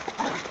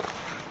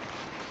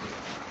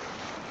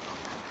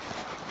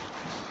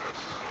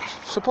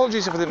 So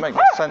apologies if I didn't make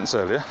much sense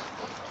earlier.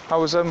 I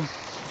was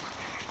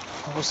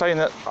saying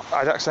that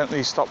I'd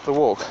accidentally stopped the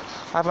walk.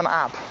 I have an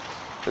app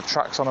that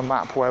tracks on a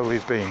map where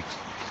we've been.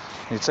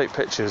 You take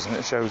pictures and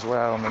it shows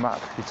where on the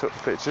map you took the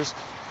pictures.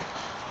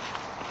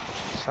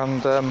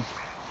 And then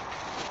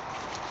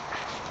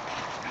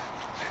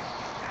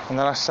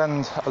I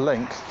send a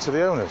link to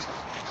the owners.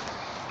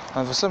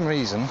 And for some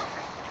reason,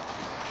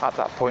 at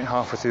that point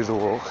halfway through the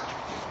walk,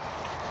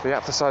 the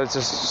app decided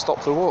to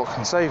stop the walk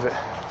and save it.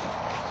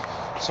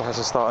 So I had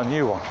to start a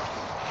new one.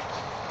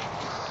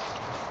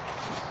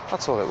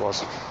 That's all it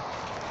was.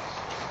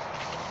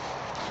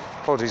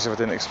 Apologies if I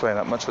didn't explain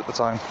that much at the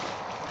time.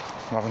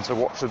 I'm having to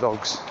watch the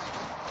dogs,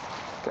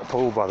 get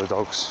pulled by the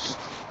dogs,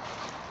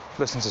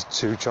 listen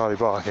to Charlie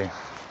barking,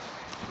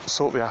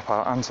 sort the app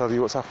out and tell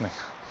you what's happening.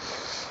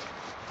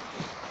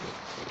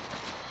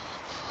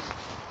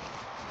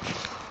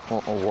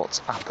 Or what's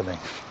happening.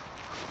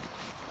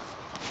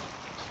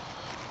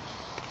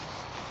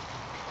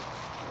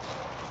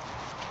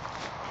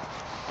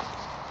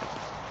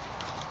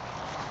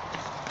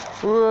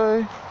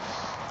 Hooray!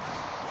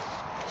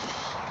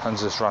 And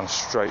just ran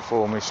straight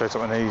for me, straight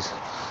up my knees,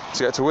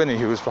 to get to Winnie,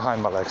 who was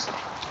behind my legs.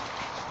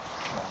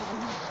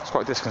 It's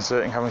quite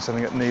disconcerting having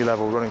something at knee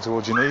level running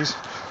towards your knees.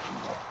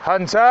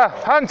 Hunter!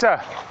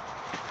 Hunter!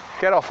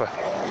 Get off her.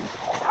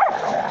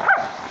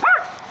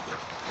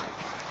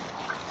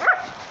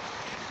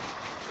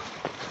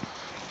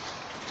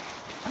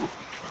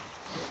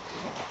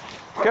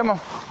 Come on.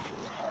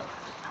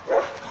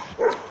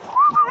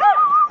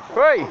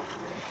 Hey!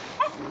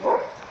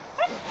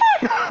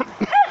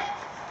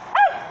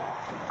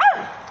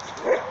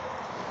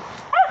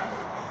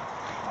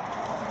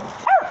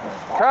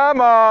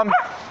 Come on.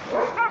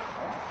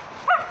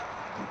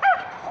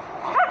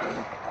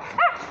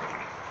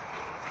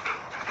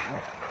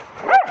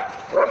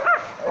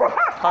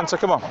 Hunter,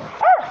 come on.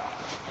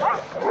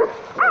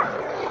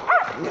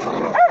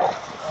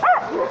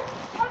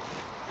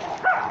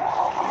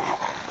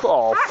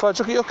 Oh, fudge,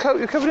 look at your coat,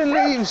 you're covered in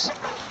leaves.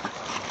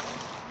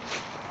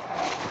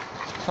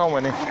 Come on,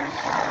 Winnie.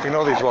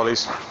 Ignore these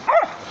wallies.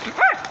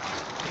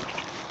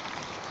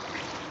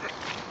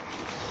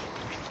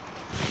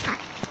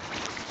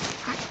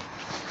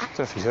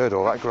 I don't know if you heard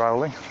all that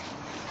growling,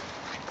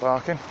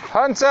 barking.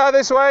 Hunter,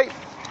 this way!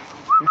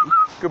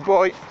 Good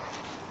boy.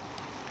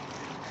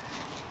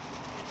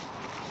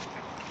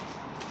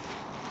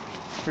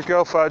 Good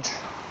girl, Fudge.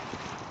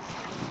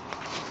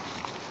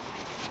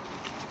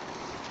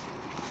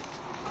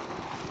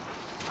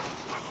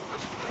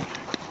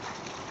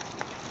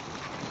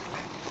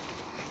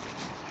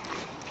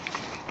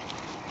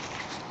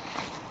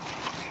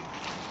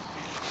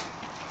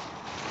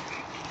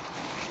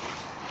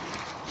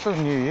 So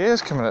New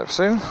Year's coming up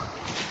soon.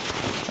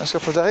 Next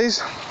couple of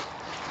days.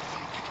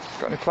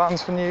 Got any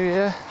plans for New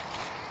Year?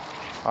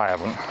 I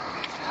haven't.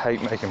 Hate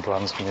making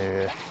plans for New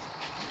Year.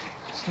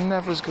 It's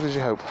never as good as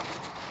you hope.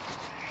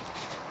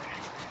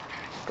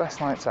 Best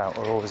nights out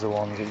are always the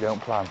ones that you don't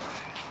plan.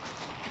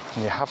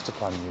 And you have to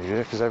plan New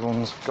Year because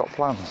everyone's got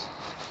plans.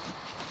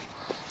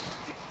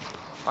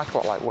 I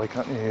quite like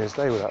waking up New Year's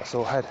Day with that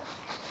sore head.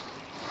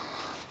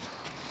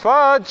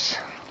 Fudge!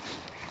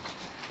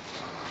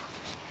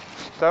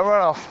 Don't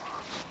run off.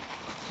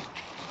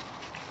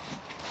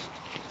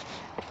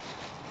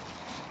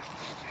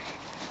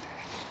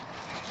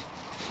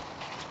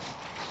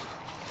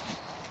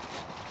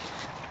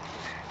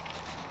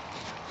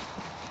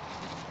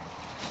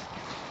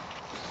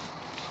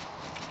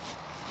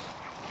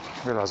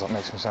 I realise that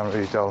makes me sound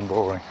really dull and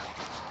boring.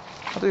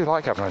 I do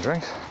like having a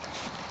drink.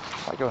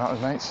 I like going out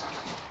with mates.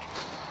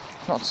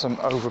 Not some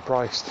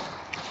overpriced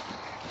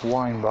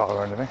wine bar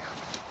or anything.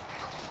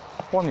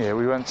 One year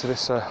we went to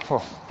this,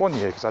 one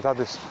year, because I'd had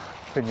this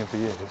opinion for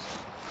years.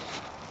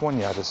 One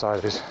year I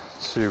decided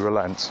to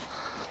relent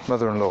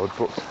mother-in-law had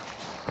booked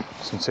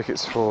some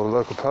tickets for the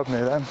local pub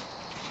near them,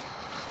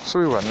 so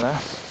we went there,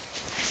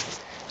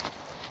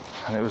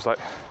 and it was like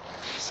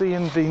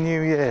seeing the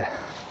new year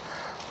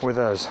with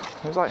us.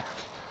 It was like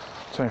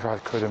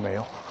 25 quid a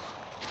meal.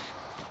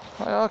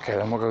 Like, okay,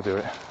 then we'll go do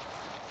it.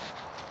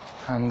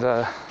 And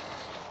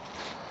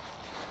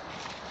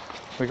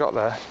we got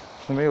there,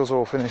 the meals were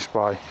all finished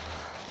by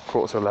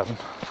 11:15.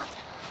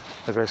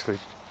 They basically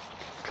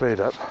cleared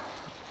up.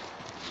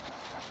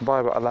 And by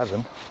about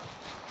 11,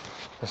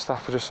 the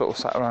staff were just sort of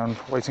sat around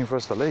waiting for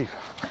us to leave.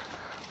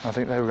 And I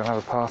think they were going to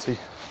have a party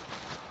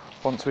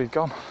once we'd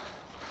gone.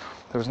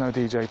 There was no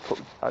DJ put.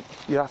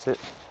 Yeah, that's it.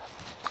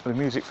 The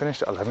music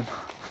finished at 11.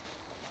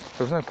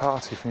 There was no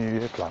party for New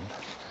Year planned.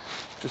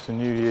 Just a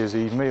New Year's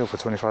Eve meal for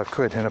 25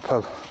 quid in a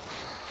pub.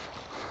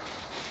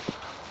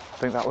 I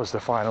think that was the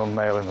final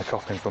nail in the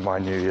coffin for my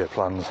New Year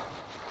plans.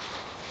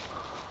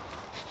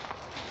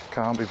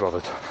 Can't be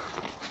bothered.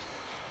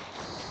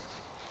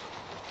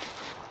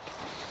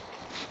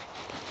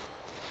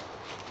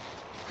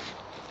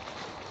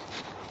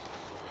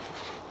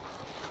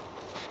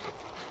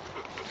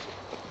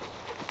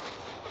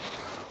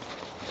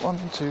 One,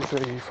 two,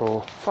 three,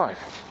 four, five.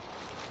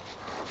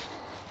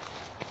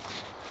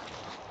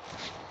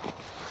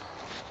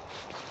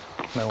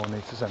 No one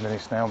needs to send any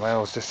snail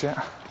mails just yet.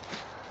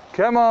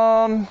 Come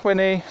on,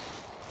 Winnie.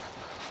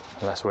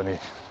 Unless Winnie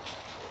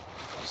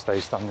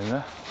stays standing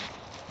there.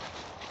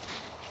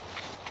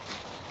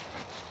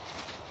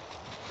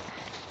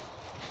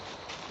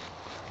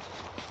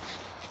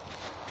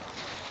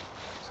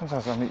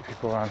 Sometimes I meet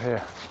people around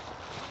here.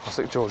 I'll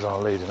stick George on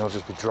a lead and he'll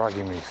just be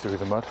dragging me through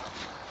the mud.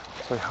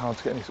 It's very hard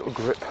to get any sort of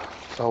grip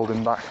to hold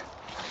him back.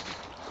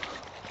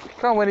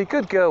 Come on, Winnie.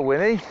 Good girl,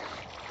 Winnie.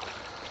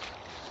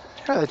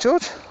 Hello,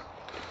 George.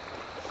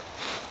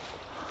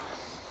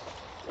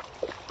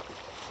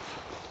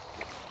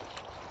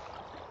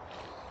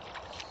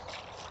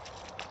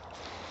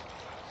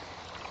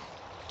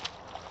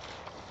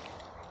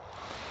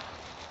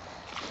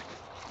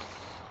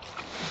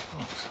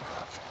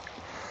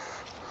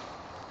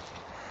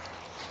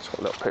 Just got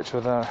a little picture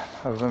there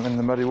of them in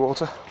the muddy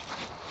water.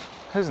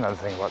 Here's another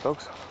thing about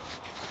dogs.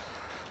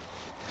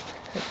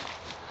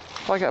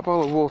 If I get a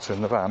bowl of water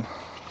in the van,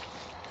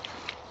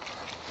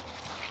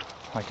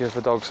 I give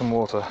the dog some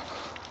water,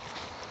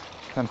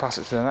 then pass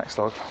it to the next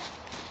dog,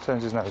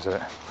 turns his nose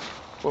at it,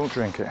 won't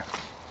drink it.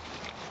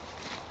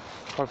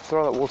 If I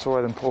throw that water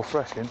away and pour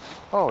fresh in,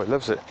 oh, he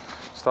loves it,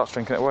 starts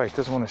drinking it away,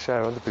 doesn't want to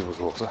share other people's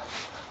water.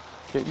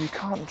 Yet you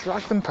can't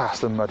drag them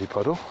past a muddy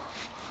puddle,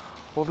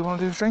 all they want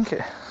to do is drink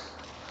it.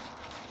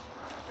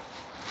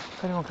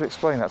 If anyone could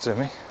explain that to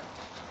me,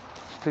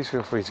 please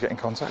feel free to get in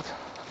contact.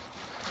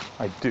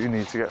 I do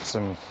need to get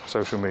some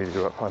social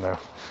media up, I know.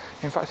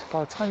 In fact,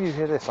 by the time you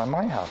hear this, I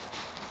might have.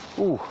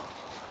 Ooh,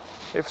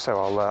 if so,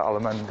 I'll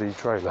amend the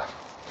trailer.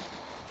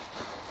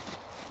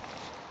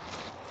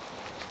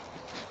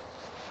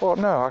 Or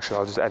no, actually,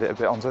 I'll just edit a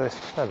bit onto this.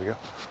 There we go.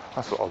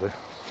 That's what I'll do.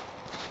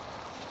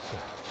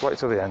 So, wait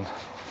till the end.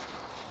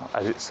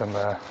 I'll edit some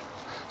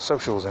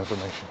socials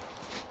information.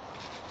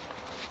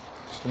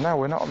 So now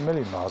we're not a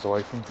million miles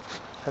away from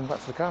heading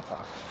back to the car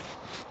park.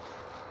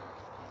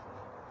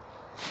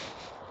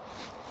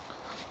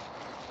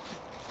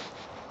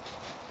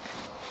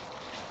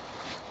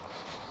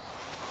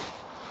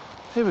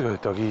 Here we go,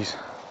 doggies.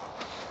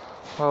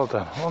 Well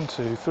done. 1,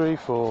 2, 3,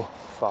 4,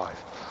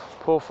 5.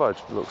 Poor Fudge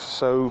looks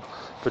so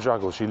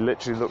bedraggled. She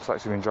literally looks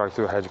like she's been dragged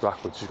through a hedge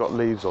backwards. She's got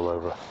leaves all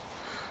over her.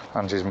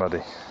 And she's muddy.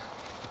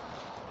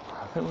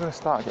 I think we're going to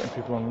start getting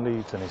people on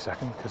leads any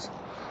second because,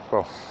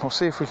 well, we'll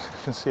see if we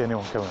can see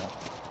anyone coming up.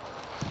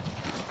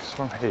 Because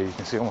from here you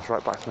can see almost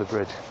right back to the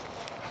bridge.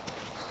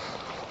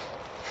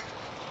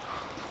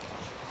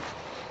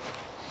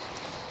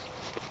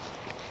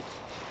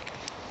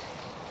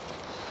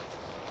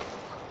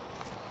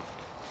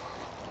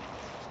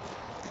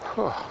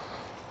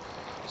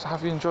 So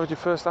have you enjoyed your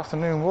first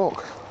afternoon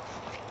walk?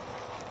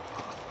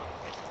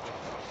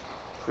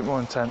 A bit more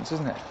intense,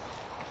 isn't it?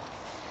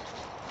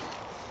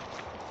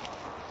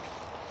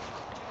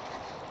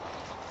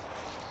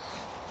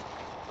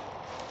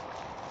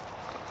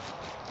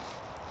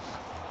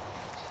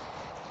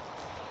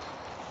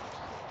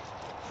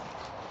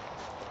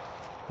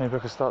 Maybe I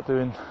could start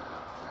doing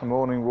a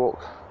morning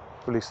walk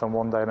released on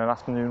one day and an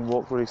afternoon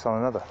walk released on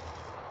another.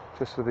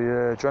 Just for the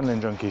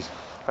adrenaline junkies.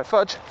 Right,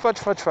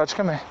 Fudge,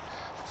 come here.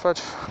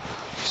 Fudge.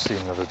 Just see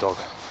another dog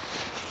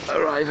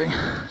arriving.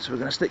 So we're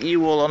going to stick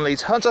you all on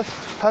leads. Hunter,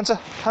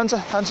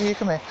 you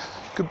come here.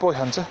 Good boy,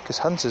 Hunter, because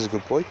Hunter's a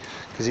good boy,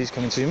 because he's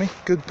coming to me.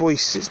 Good boy,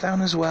 sits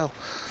down as well.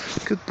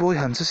 Good boy,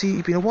 Hunter. See,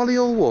 you've been a wally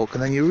all walk,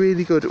 and then you're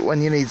really good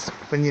when you need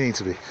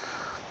to be.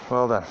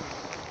 Well done.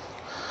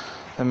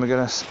 Then we're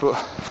going to put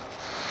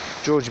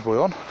Georgie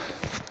boy on.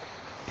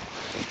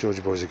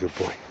 Georgie boy's a good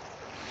boy.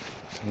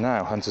 So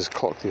now Hunter's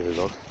clocked the other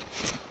dog,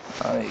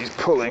 and he's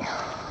pulling.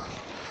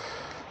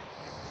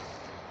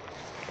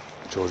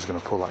 George's going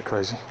to pull like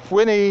crazy.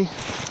 Winnie,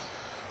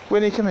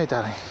 come here,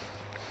 darling.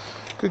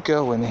 Good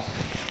girl, Winnie.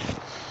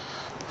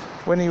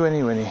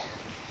 Winnie.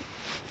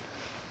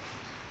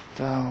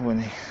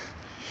 Winnie.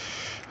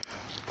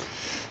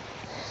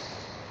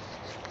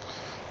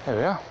 There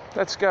we are.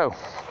 Let's go.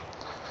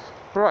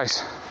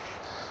 Right.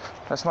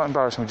 Let's not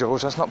embarrass me,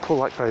 George. Let's not pull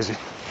like crazy.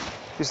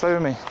 You stay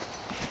with me.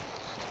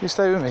 You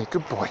stay with me.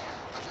 Good boy.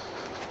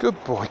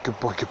 Good boy, good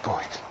boy, good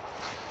boy.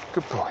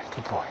 Good boy,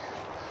 good boy.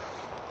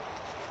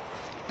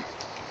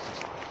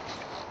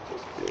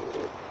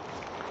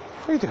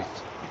 What are you doing?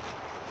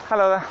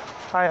 Hello there.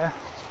 Hiya.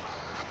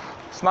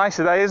 It's nice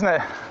today, isn't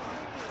it?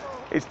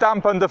 It's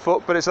damp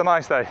underfoot, but it's a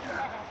nice day.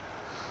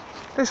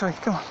 This way,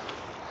 come on.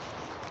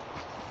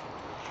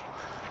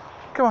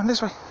 Come on,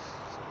 this way.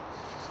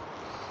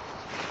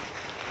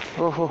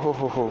 Oh, ho, ho,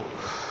 ho, ho.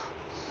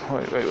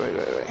 Wait.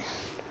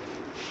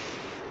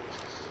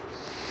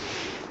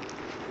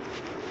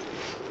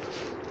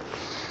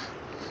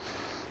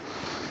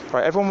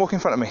 Right, everyone walk in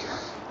front of me.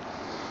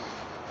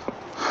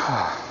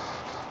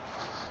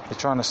 You're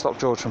trying to stop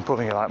George from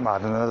pulling you like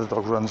mad, and another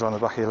dog runs around the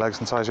back of your legs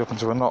and ties you up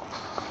into a knot.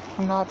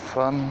 Not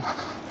fun.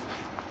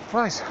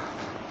 Right,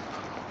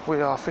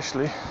 we are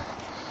officially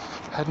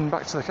heading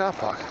back to the car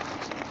park.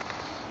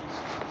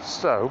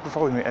 So,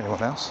 before we meet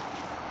anyone else,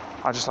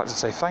 I'd just like to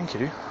say thank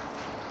you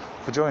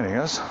for joining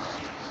us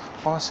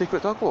on a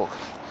secret dog walk,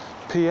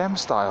 PM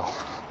style.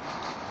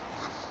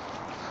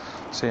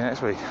 See you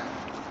next week.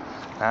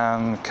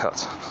 And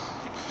cut.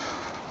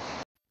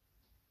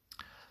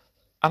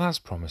 And as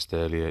promised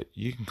earlier,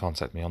 you can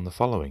contact me on the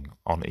following.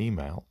 On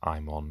email,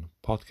 I'm on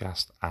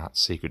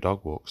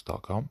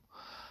podcast@secretdogwalks.com,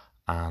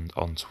 and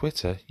on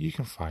Twitter, you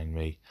can find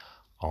me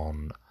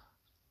on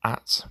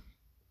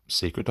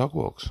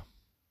 @secretdogwalks.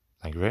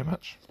 Thank you very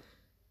much.